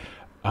Germany.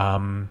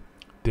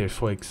 There's,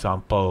 for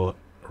example,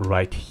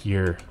 right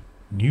here,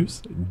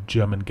 news: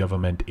 German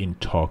government in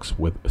talks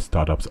with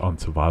startups on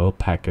survival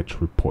package,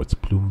 reports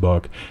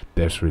Bloomberg.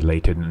 There's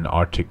related an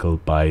article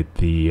by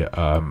the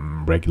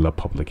regular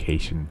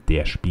publication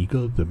Der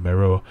Spiegel, The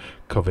Mirror.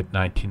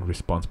 COVID-19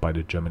 response by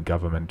the German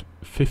government: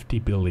 50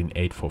 billion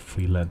aid for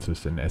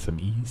freelancers and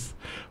SMEs,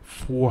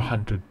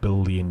 400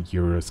 billion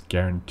euros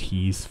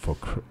guarantees for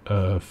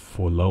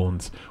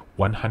loans,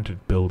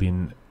 100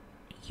 billion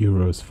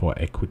euros for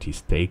equity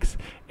stakes,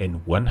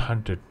 and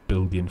 100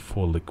 billion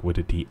for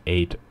liquidity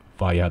aid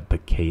via the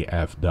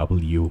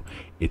KfW.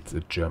 It's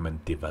a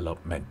German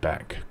development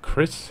bank.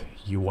 Chris,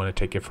 you want to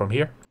take it from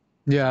here?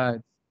 Yeah,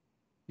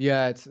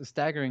 it's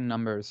staggering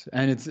numbers,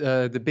 and it's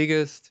the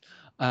biggest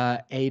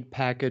aid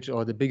package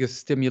or the biggest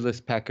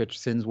stimulus package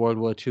since World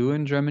War II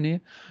in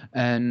Germany.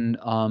 And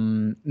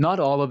not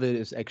all of it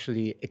is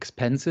actually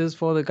expenses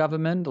for the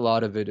government. A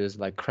lot of it is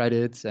like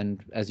credits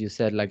and, as you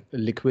said, like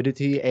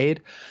liquidity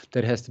aid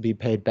that has to be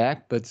paid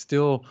back. But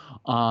still,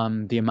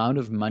 the amount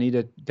of money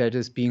that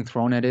is being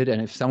thrown at it,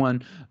 and if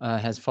someone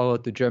has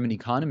followed the German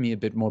economy a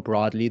bit more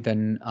broadly,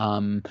 then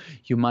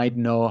you might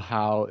know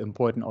how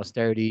important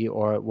austerity,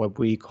 or what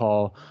we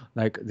call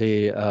like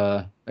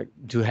to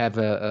have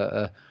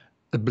a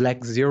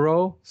black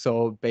zero.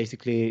 So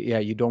basically, yeah,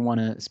 you don't want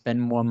to spend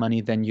more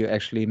money than you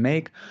actually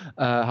make.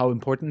 How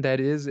important that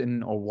is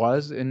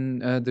was in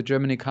the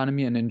German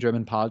economy and in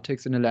German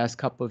politics in the last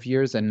couple of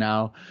years. And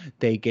now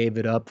they gave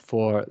it up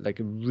for like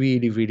a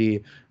really,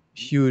 really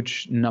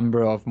huge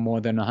number of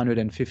more than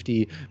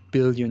 150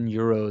 billion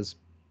euros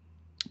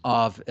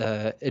of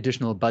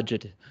additional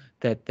budget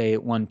that they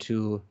want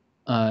to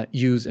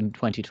use in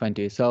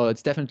 2020. So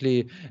it's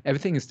definitely,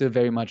 everything is still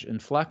very much in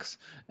flux,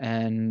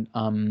 and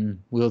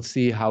we'll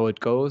see how it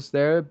goes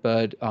there.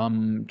 But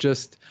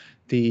just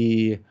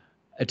the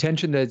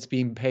attention that's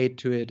being paid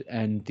to it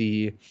and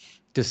the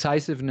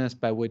decisiveness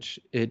by which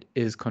it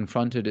is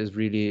confronted is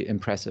really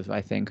impressive,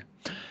 I think.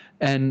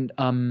 And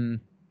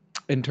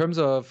in terms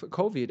of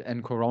COVID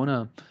and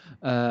Corona,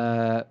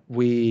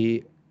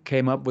 we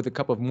came up with a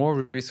couple of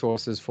more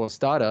resources for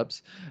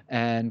startups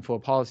and for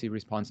policy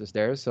responses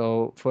there.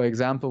 So, for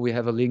example, we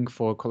have a link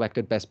for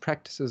collected best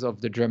practices of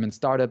the German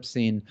startup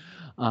scene,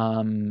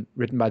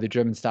 written by the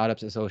German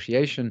Startups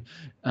Association.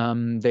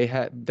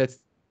 That's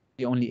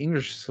the only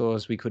English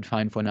source we could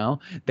find for now.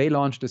 They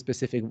launched a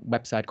specific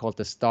website called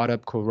the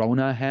Startup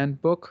Corona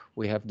Handbook.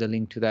 We have the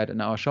link to that in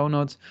our show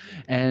notes.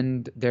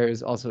 And there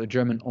is also a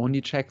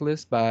German-only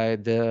checklist by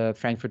the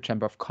Frankfurt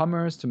Chamber of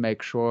Commerce to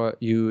make sure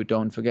you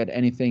don't forget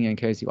anything in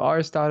case you are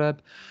a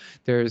startup.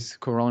 There's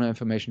Corona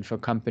information for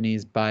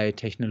companies by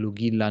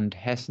Technologieland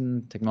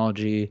Hessen,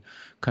 Technology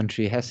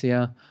Country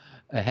Hessia.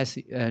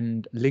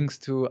 And links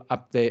to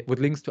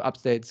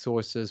update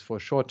sources for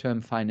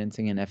short-term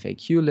financing and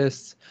FAQ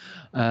lists.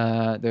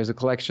 There's a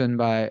collection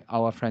by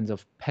our friends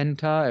of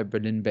Penta, a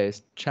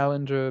Berlin-based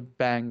challenger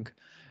bank,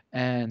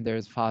 and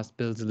there's Fast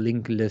Bill's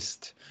link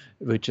list,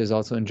 which is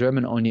also in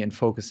German only and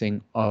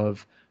focusing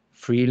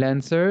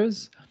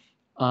freelancers.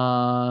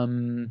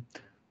 Um,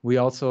 we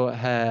also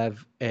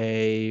have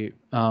a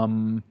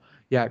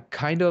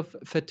kind of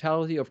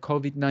fatality of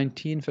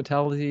COVID-19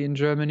 fatality in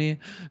Germany.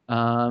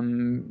 I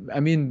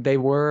mean, they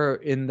were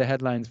in the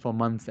headlines for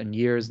months and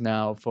years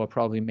now for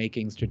probably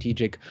making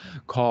strategic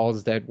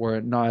calls that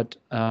were not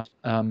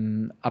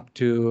up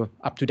to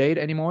date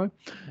anymore,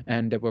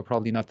 and that were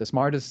probably not the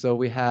smartest. So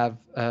we have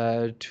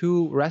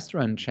two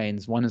restaurant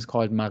chains. One is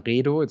called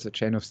Maredo. It's a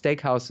chain of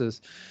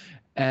steakhouses,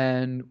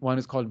 and one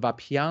is called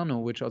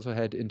Vapiano, which also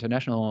had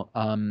international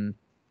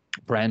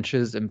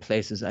branches in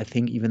places, I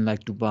think even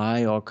like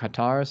Dubai or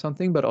Qatar or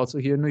something, but also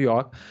here in New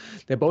York.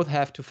 They both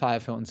have to file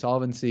for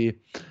insolvency.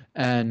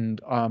 And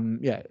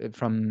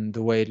from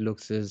the way it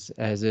looks, is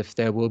as if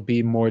there will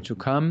be more to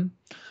come.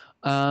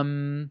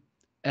 Um,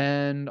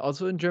 and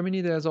also in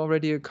Germany, there's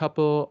already a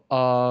couple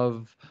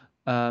of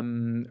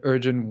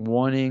urgent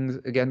warnings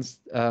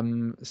against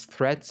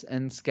threats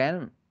and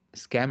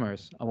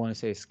scammers. I want to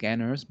say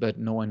scanners, but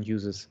no one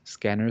uses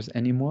scanners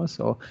anymore.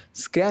 So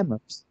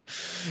scammers.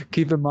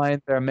 Keep in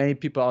mind, there are many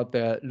people out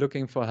there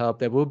looking for help.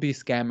 There will be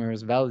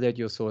scammers. Validate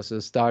your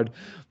sources. Start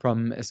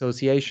from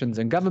associations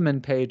and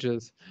government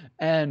pages.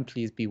 And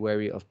please be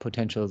wary of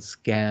potential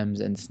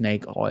scams and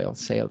snake oil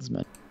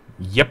salesmen.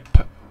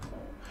 Yep.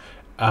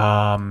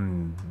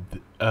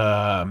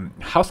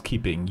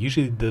 Housekeeping.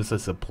 Usually this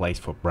is a place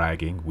for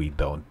bragging. We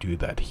don't do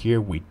that here.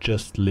 We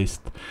just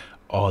list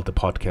all the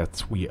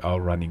podcasts we are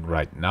running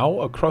right now.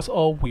 Across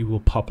all, we will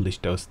publish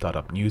those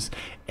startup news,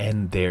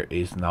 and there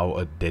is now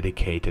a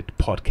dedicated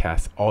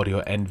podcast, audio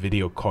and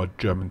video called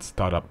German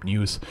Startup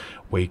News,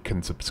 where you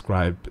can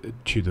subscribe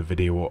to the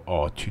video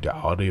or to the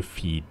audio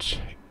feed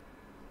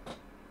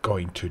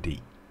going to the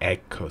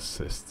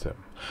ecosystem.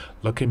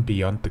 Looking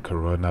beyond the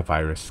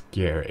coronavirus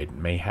scare, it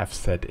may have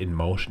set in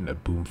motion a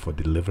boom for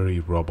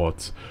delivery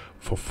robots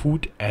for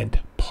food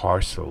and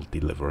parcel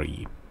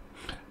delivery.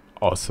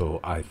 Also,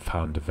 I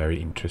found a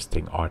very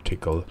interesting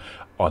article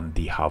on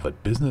the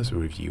Harvard Business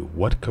Review,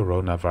 what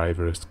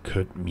coronavirus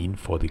could mean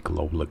for the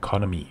global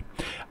economy.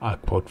 I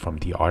quote from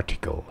the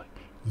article.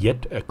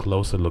 Yet a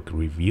closer look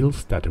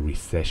reveals that a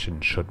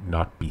recession should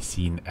not be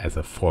seen as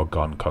a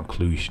foregone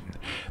conclusion.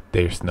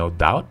 There's no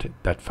doubt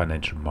that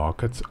financial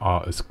markets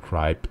are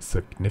ascribed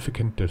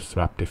significant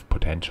disruptive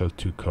potential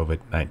to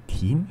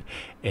COVID-19,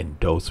 and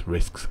those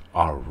risks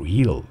are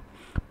real.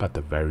 But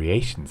the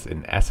variations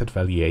in asset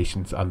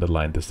valuations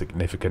underline the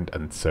significant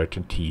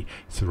uncertainty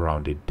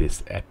surrounding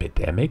this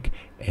epidemic,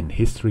 and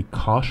history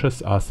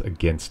cautions us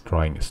against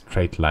drawing a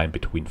straight line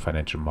between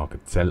financial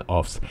market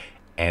sell-offs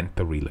and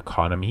the real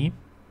economy.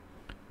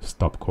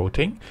 Stop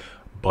quoting.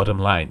 Bottom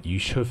line, you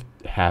should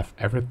have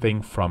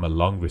everything from a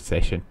long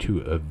recession to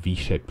a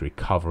V-shaped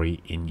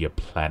recovery in your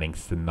planning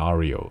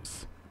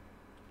scenarios.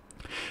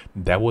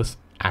 That was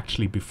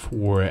actually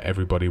before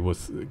everybody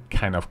was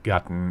kind of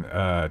gotten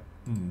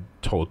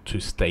told to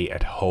stay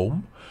at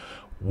home.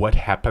 What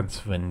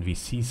happens when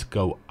VCs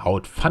go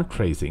out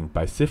fundraising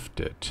by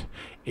Sifted?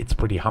 It's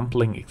pretty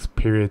humbling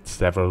experience.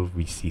 Several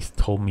VCs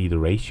told me the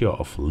ratio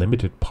of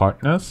limited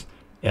partners,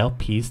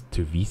 LPs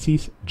to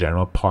VCs,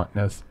 general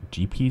partners,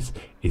 GPs,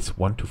 is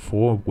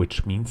 1-4,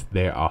 which means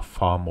there are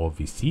far more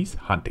VCs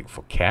hunting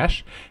for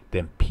cash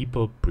than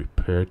people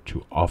prepared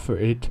to offer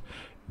it.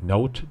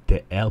 Note,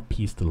 the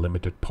LPs, the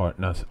limited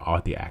partners, are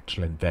the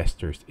actual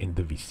investors in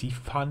the VC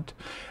fund.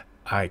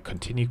 I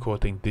continue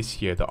quoting,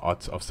 this year the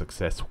odds of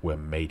success were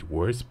made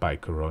worse by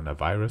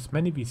coronavirus.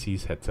 Many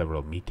VCs had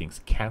several meetings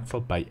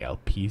cancelled by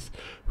LPs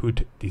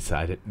who'd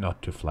decided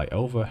not to fly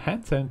over.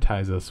 Hand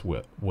sanitizers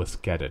were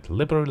scattered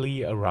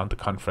liberally around the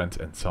conference,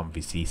 and some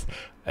VCs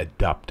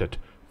adopted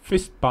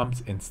fist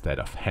bumps instead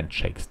of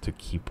handshakes to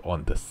keep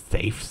on the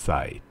safe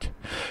side.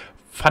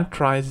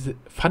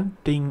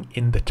 Funding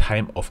in the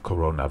Time of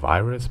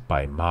Coronavirus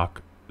by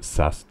Mark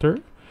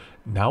Suster,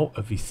 now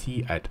a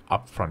VC at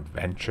Upfront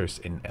Ventures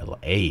in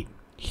LA.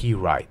 He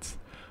writes,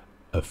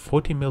 a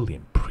 40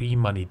 million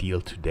pre-money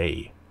deal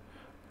today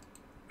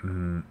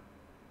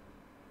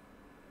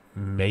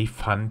may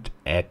fund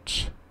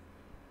at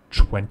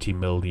 20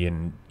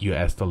 million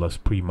US dollars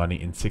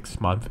pre-money in 6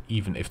 months,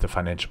 even if the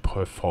financial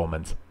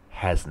performance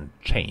hasn't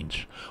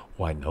changed.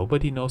 Why,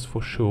 nobody knows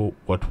for sure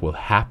what will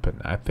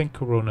happen. I think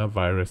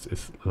coronavirus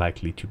is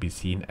likely to be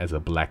seen as a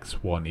black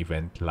swan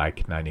event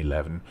like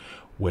 9/11,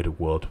 where the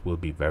world will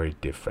be very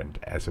different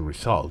as a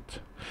result.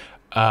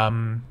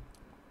 And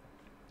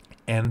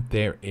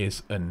there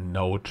is a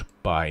note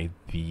by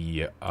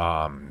the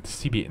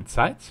CB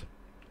Insights.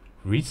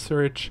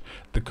 Research,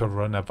 the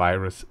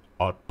coronavirus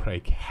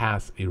outbreak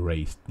has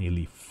erased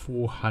nearly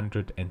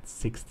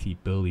 460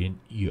 billion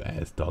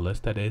US dollars,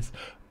 that is,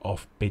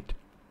 of big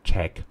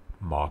tech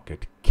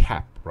market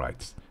cap,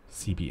 writes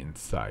CB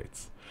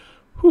Insights.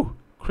 Whew.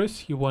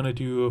 Chris, you want to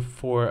do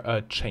for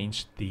a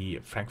change the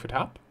Frankfurt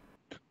Hub?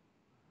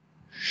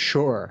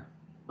 Sure.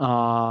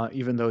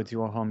 Even though it's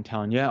your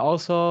hometown. Yeah,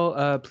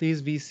 also,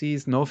 please,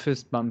 VCs, no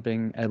fist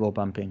bumping, elbow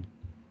bumping.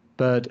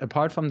 But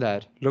apart from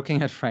that,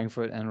 looking at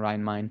Frankfurt and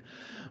Rhine-Main,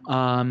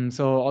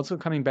 so also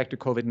coming back to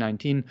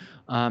COVID-19,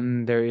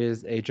 there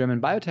is a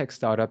German biotech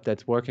startup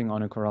that's working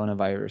on a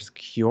coronavirus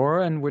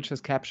cure and which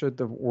has captured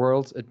the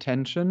world's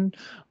attention.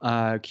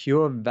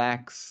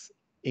 CureVac's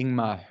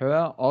Ingmar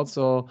Hör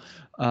also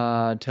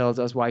tells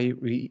us why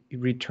he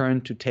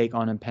returned to take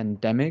on a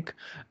pandemic.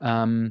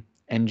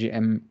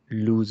 NGM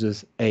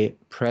loses a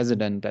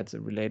president. That's a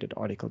related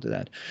article to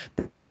that.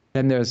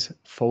 Then there's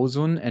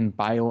Fosun and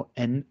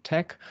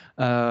BioNTech,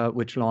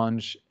 which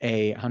launch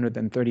a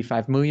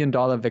 $135 million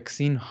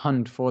vaccine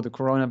hunt for the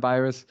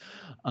coronavirus.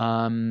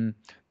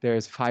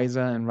 There's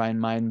Pfizer and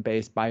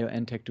Rhine-Main-based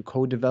BioNTech to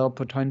co-develop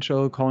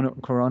potential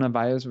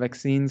coronavirus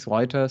vaccines,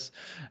 Reuters.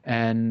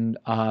 And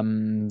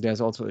there's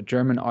also a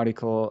German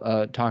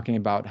article talking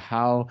about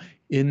how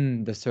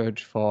in the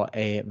search for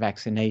a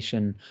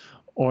vaccination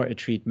or a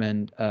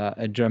treatment,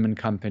 a German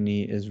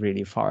company is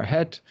really far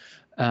ahead.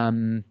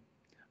 Do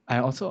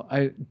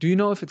you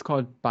know if it's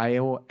called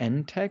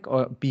BioNTech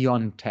or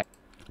BioNTech?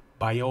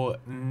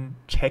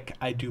 BioNTech,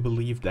 I do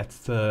believe that's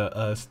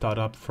the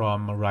startup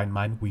from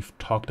Rhine-Main we've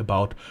talked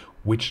about,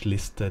 which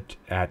listed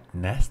at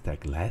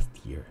Nasdaq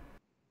last year.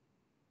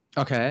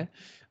 Okay.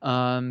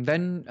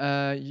 Then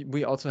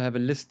we also have a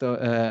list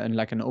and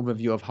like an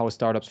overview of how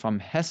startups from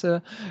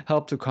Hesse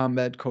help to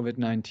combat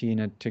COVID-19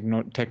 at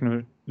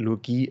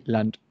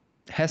Technologieland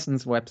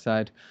Hessen's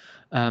website.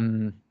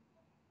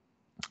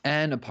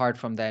 And apart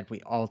from that, we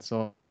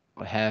also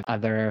have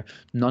other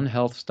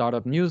non-health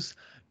startup news.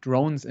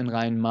 Drones in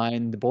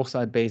Rhine-Main, the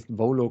Bruchsal-based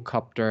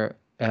Volocopter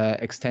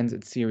extends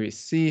its Series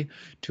C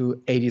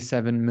to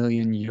 87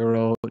 million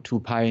euro to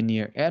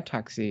pioneer air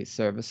taxi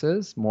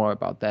services. More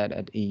about that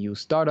at EU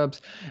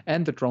Startups.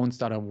 And the drone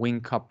startup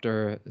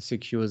Wingcopter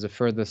secures a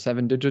further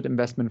 7-digit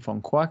investment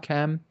from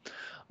Qualcomm.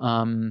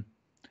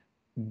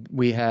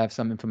 We have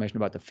some information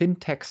about the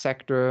fintech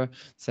sector,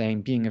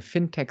 saying being a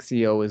fintech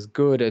CEO is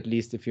good, at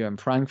least if you're in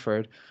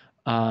Frankfurt.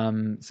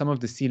 Some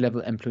of the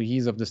C-level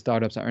employees of the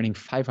startups are earning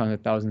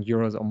 500,000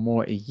 euros or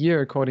more a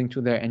year, according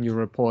to their annual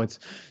reports.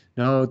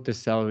 Note the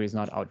salary is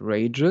not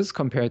outrageous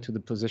compared to the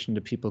position the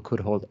people could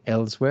hold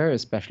elsewhere,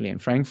 especially in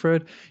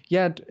Frankfurt,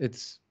 yet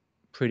it's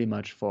pretty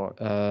much for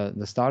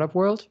the startup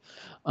world.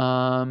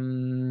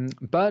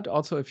 But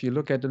also, if you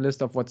look at the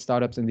list of what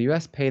startups in the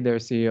US pay their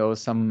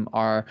CEOs, some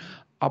are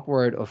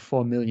upward of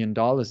 $4 million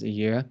a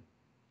year.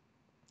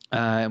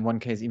 In one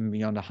case, even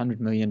beyond $100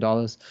 million.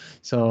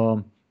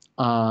 So,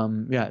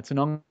 yeah, it's an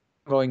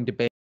ongoing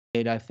debate.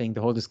 I think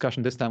the whole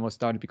discussion this time was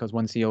started because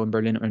one CEO in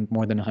Berlin earned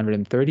more than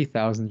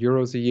 130,000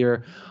 euros a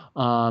year.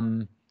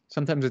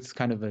 Sometimes it's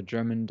kind of a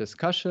German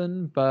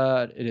discussion,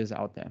 but it is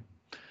out there.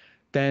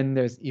 Then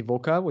there's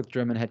Evoca with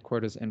German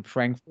headquarters in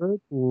Frankfurt,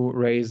 who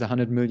raised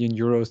 100 million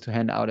euros to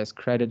hand out as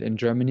credit in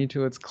Germany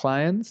to its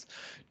clients.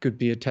 Could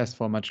be a test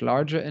for a much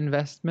larger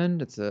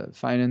investment. It's a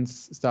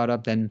finance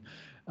startup. Then,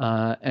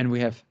 and we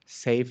have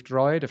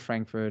SafeDroid, a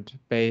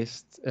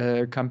Frankfurt-based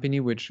company,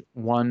 which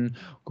won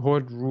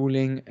court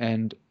ruling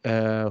and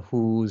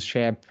whose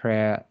share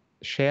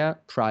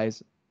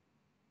price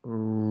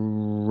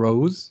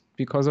rose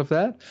because of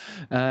that.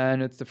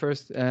 And it's the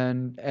first,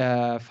 and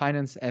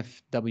Finance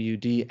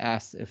FWD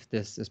asked if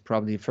this is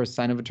probably the first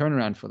sign of a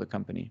turnaround for the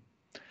company.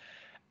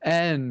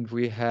 And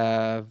we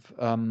have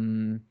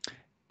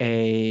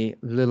a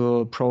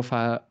little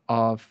profile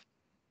of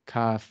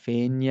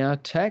Cafenia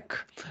Tech,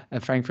 a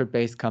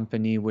Frankfurt-based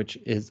company which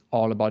is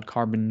all about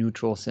carbon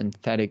neutral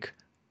synthetic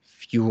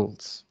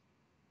fuels.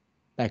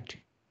 Back to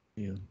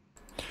you.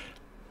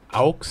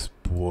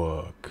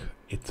 Augsburg.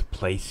 It's a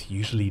place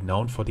usually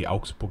known for the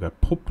Augsburger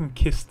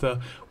Puppenkiste,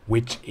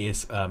 which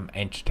is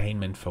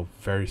entertainment for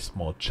very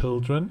small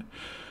children.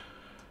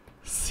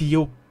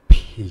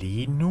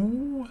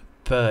 Pleno,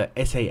 the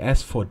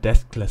SAS for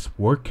deskless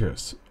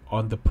workers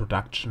on the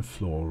production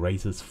floor,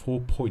 raises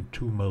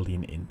 4.2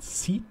 million in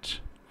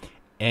seed.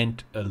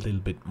 And a little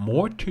bit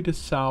more to the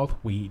south,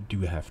 we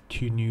do have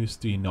two news.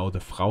 Do you know the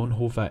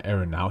Fraunhofer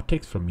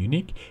Aeronautics from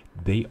Munich?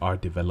 They are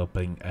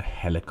developing a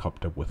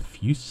helicopter with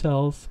fuel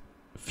cells,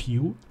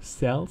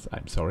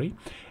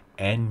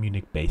 and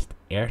Munich-based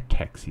air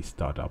taxi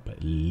startup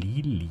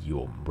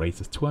Lilium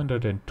raises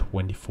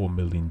 224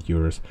 million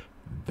euros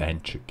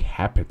venture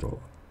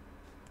capital.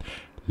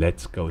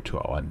 Let's go to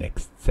our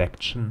next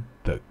section,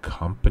 the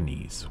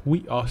companies.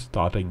 We are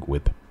starting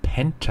with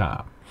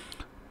Penta.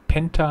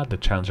 Penta, the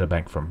challenger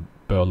bank from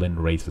Berlin,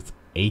 raises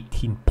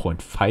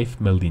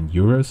 18.5 million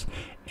euros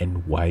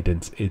and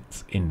widens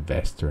its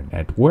investor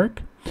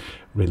network.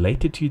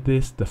 Related to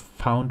this, the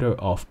founders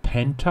of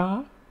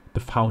Penta, the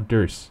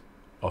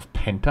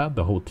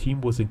whole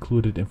team was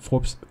included in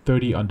Forbes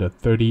 30 Under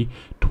 30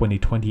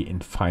 2020 in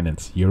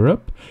Finance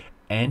Europe.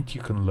 And you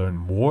can learn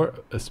more,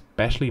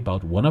 especially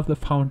about one of the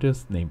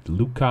founders named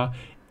Luca,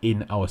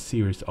 in our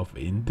series of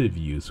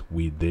interviews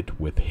we did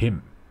with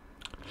him.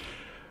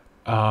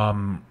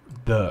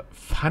 The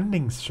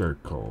funding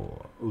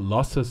circle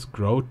losses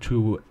grow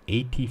to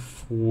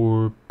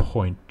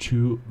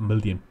 84.2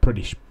 million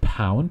British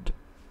pound,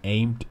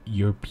 aimed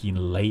European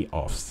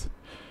layoffs.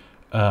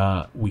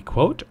 We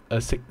quote,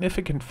 a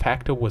significant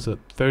factor was a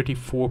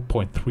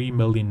 34.3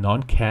 million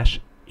non-cash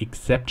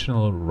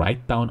exceptional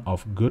write-down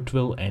of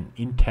goodwill and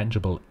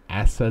intangible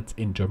assets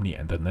in Germany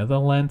and the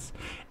Netherlands,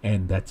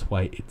 and that's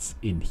why it's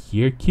in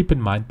here. Keep in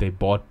mind they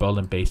bought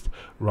Berlin-based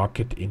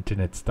rocket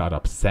internet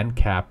startup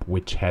Zencap,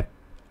 which had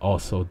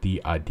also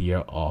the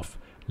idea of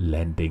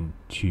lending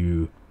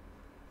to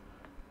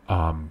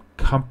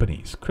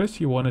companies.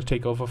 Chris, you want to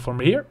take over from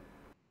here?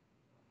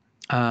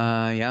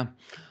 Yeah.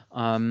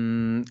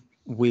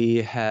 We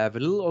have a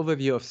little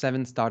overview of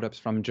 7 startups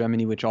from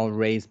Germany which all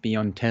raised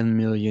beyond 10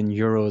 million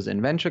euros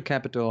in venture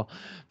capital.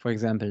 For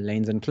example,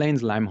 Lanes and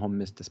Planes,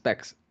 Limehome, Mr.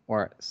 Specs,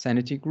 or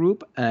Sanity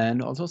Group,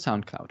 and also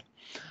SoundCloud.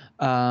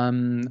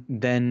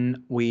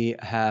 Then we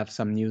have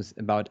some news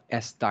about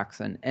SDAX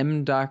and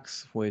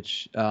MDAX,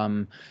 which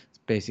is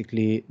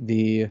basically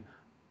the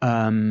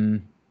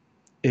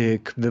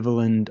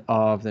equivalent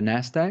of the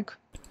NASDAQ.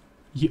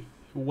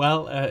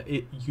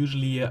 It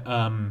usually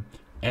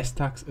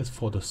SDAX is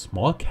for the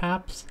small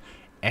caps,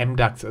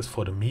 MDAX is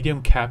for the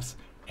medium caps,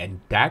 and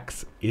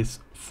DAX is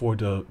for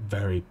the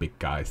very big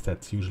guys.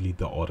 That's usually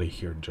the order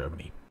here in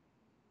Germany.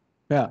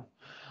 Yeah.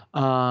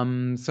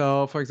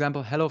 So, for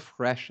example,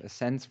 HelloFresh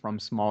ascends from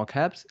small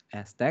caps,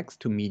 SDAX,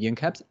 to medium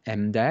caps,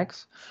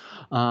 MDAX.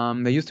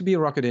 They used to be a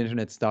Rocket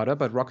Internet startup,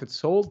 but Rocket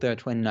sold their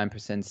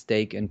 29%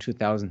 stake in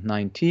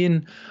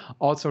 2019.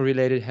 Also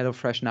related,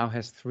 HelloFresh now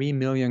has 3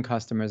 million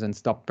customers and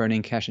stopped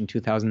burning cash in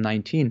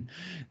 2019.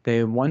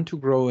 They want to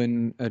grow to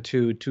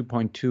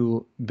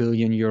 2.2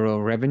 billion euro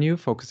revenue,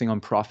 focusing on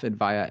profit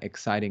via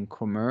exciting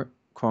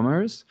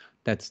commerce.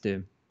 That's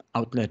the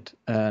outlet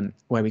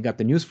where we got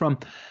the news from.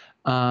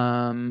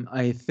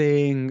 I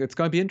think it's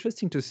going to be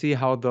interesting to see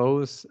how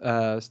those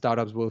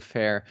startups will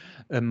fare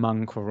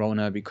among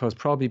Corona, because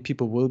probably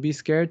people will be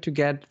scared to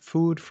get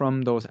food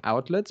from those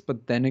outlets.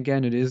 But then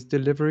again, it is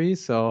delivery,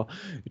 so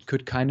it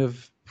could kind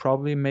of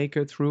probably make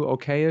it through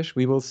okayish.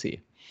 We will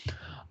see.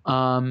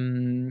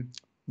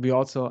 We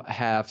also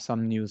have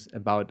some news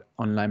about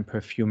online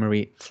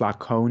perfumery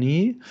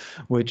Flaconi,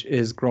 which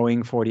is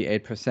growing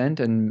 48%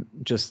 and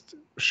just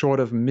short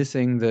of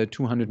missing the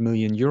 200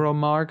 million euro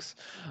marks.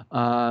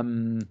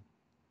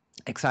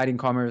 Exciting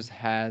Commerce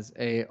has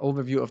an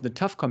overview of the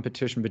tough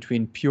competition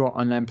between pure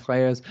online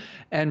players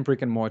and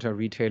brick and mortar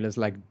retailers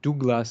like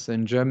Douglas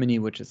in Germany,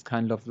 which is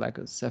kind of like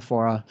a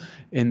Sephora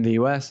in the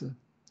US.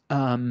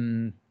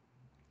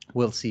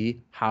 We'll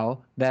see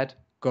how that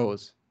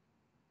goes.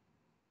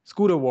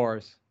 Scooter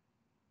Wars.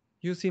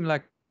 You seem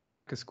like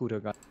a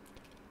scooter guy.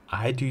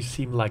 I do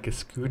seem like a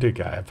scooter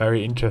guy.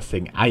 Very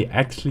interesting. I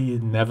actually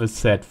never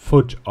set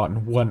foot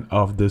on one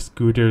of the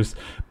scooters,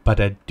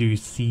 but I do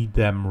see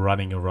them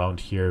running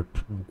around here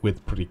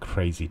with pretty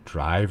crazy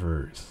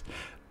drivers.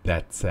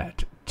 That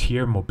said,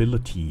 Tier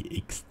Mobility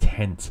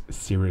extends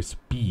Series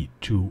B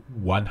to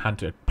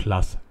 100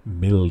 plus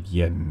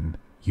million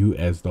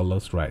US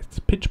dollars,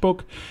 writes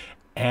PitchBook,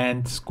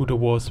 and Scooter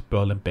Wars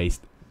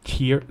Berlin-based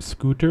Tier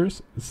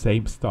Scooters,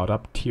 same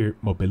startup Tier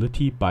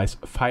Mobility, buys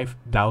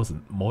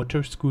 5,000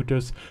 motor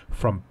scooters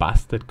from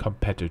busted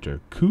competitor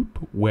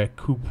Coop, where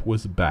Coop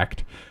was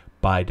backed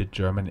by the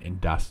German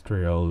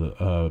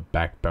industrial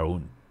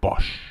backbone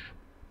Bosch.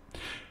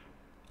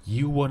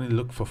 You want to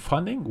look for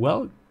funding?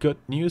 Well, good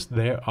news,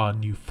 there are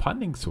new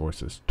funding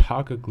sources.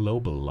 Target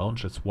Global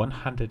launches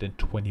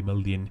 120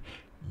 million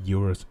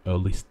euros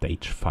early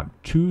stage fund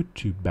 2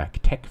 to back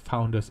tech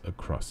founders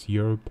across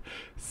Europe.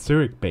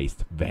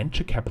 Zurich-based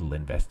venture capital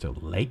investor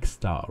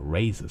Lakestar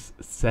raises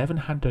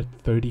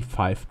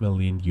 735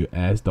 million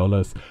US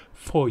dollars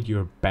for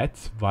your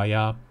bets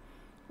via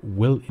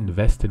will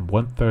invest in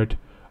 1/3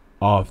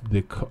 of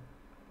the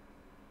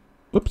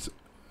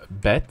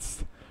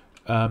bets.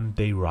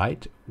 They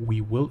write,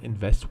 we will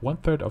invest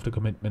 1/3 of the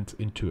commitments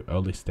into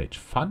early stage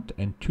fund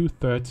and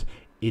 2/3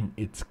 in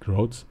its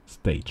growth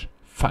stage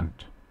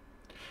fund.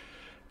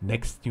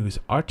 Next news,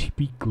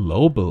 RTP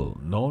Global,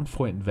 known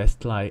for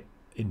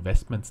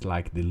investments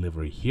like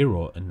Delivery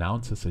Hero,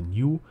 announces a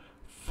new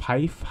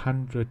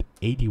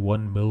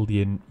 581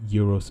 million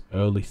euros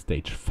early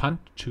stage fund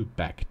to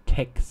back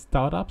tech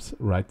startups.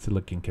 Right,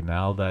 Silicon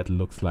Canal, that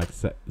looks like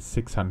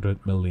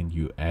 600 million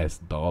US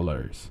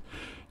dollars.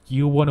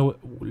 You want to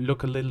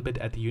look a little bit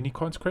at the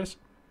unicorns, Chris?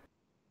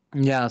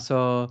 Yeah,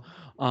 so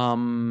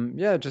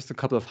just a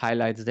couple of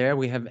highlights there.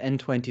 We have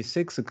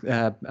N26,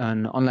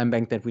 an online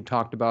bank that we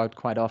talked about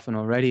quite often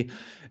already,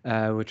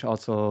 which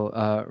also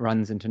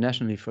runs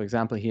internationally, for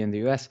example, here in the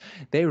US.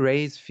 They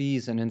raise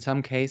fees, and in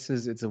some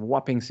cases, it's a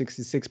whopping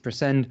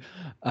 66%.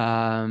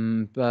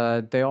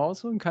 But they're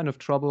also in kind of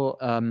trouble.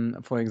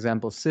 For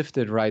example,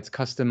 Sifted writes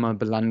customer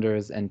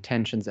blunders and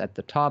tensions at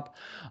the top.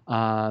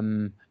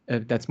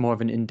 That's more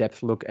of an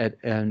in-depth look at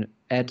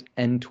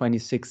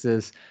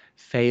N26's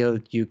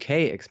failed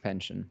UK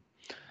expansion.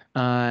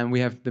 We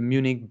have the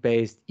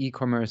Munich-based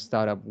e-commerce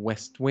startup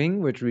Westwing,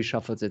 which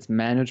reshuffles its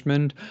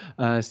management.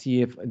 The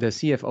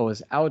CFO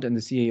is out, and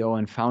the CEO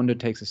and founder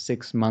takes a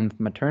 6-month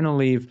maternal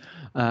leave.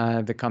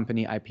 The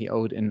company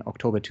IPO'd in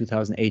October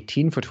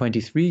 2018 for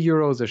 23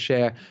 euros a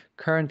share.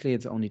 Currently,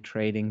 it's only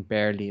trading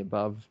barely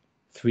above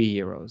 3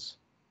 euros.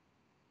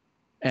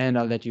 And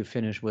I'll let you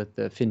finish with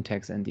the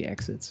fintechs and the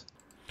exits.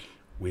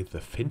 With the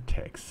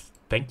fintechs,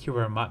 thank you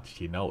very much.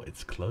 You know,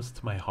 it's close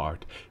to my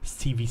heart.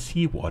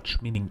 CVC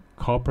Watch, meaning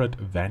Corporate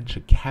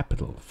Venture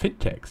Capital.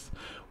 Fintechs.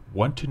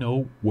 Want to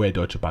know where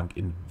Deutsche Bank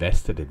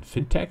invested in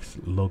fintechs?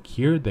 Look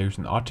here, there's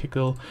an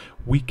article.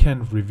 We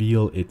can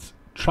reveal its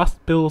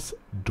Trust Bills,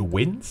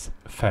 Dwins,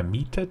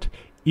 Vermietet,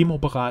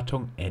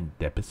 Immoberatung, and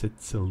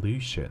Deposit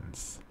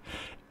Solutions.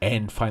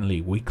 And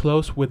finally, we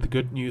close with the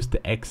good news: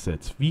 the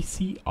exits.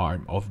 VC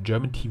arm of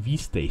German TV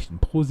station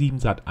Pro7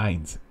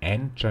 Sat.1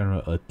 and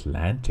General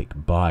Atlantic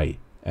buy,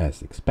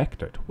 as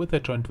expected, with a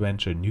joint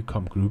venture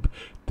Newcom Group,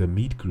 the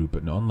Meet Group,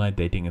 an online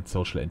dating and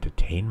social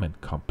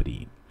entertainment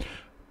company.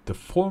 The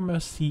former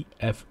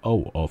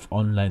CFO of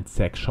online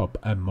sex shop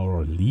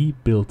Amorally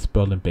built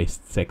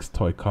Berlin-based sex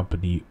toy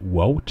company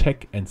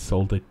WowTech and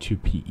sold it to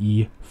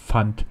PE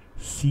fund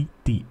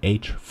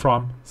CDH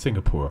from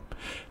Singapore.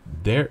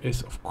 There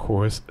is, of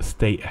course,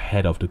 stay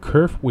ahead of the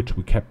curve, which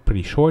we kept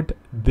pretty short.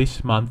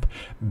 This month,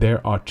 there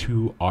are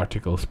 2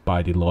 articles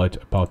by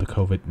Deloitte about the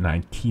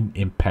COVID-19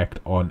 impact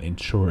on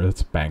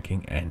insurance,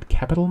 banking, and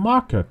capital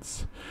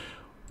markets.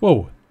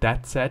 Whoa,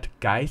 that said,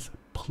 guys,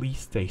 please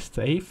stay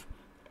safe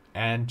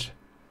and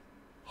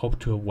hope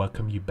to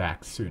welcome you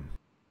back soon.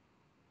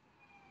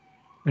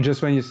 And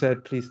just when you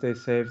said, please stay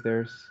safe,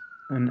 there's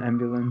an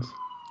ambulance.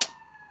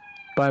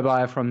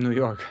 Bye-bye from New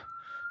York.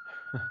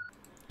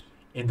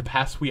 In the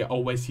past, we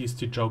always used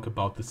to joke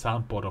about the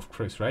soundboard of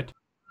Chris, right?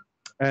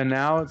 And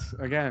now it's,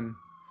 again,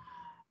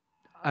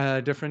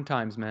 different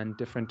times, man.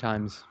 Different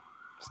times.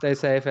 Stay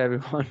safe,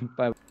 everyone.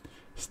 Bye.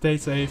 Stay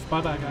safe.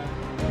 Bye-bye, guys.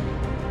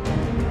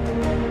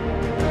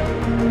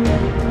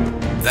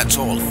 That's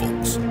all,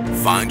 folks.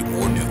 Find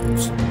more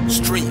news,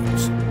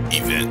 streams,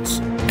 events,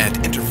 and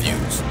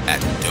interviews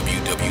at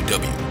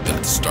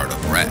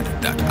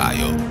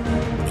www.startuprad.io.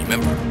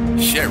 Remember,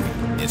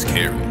 sharing is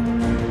caring.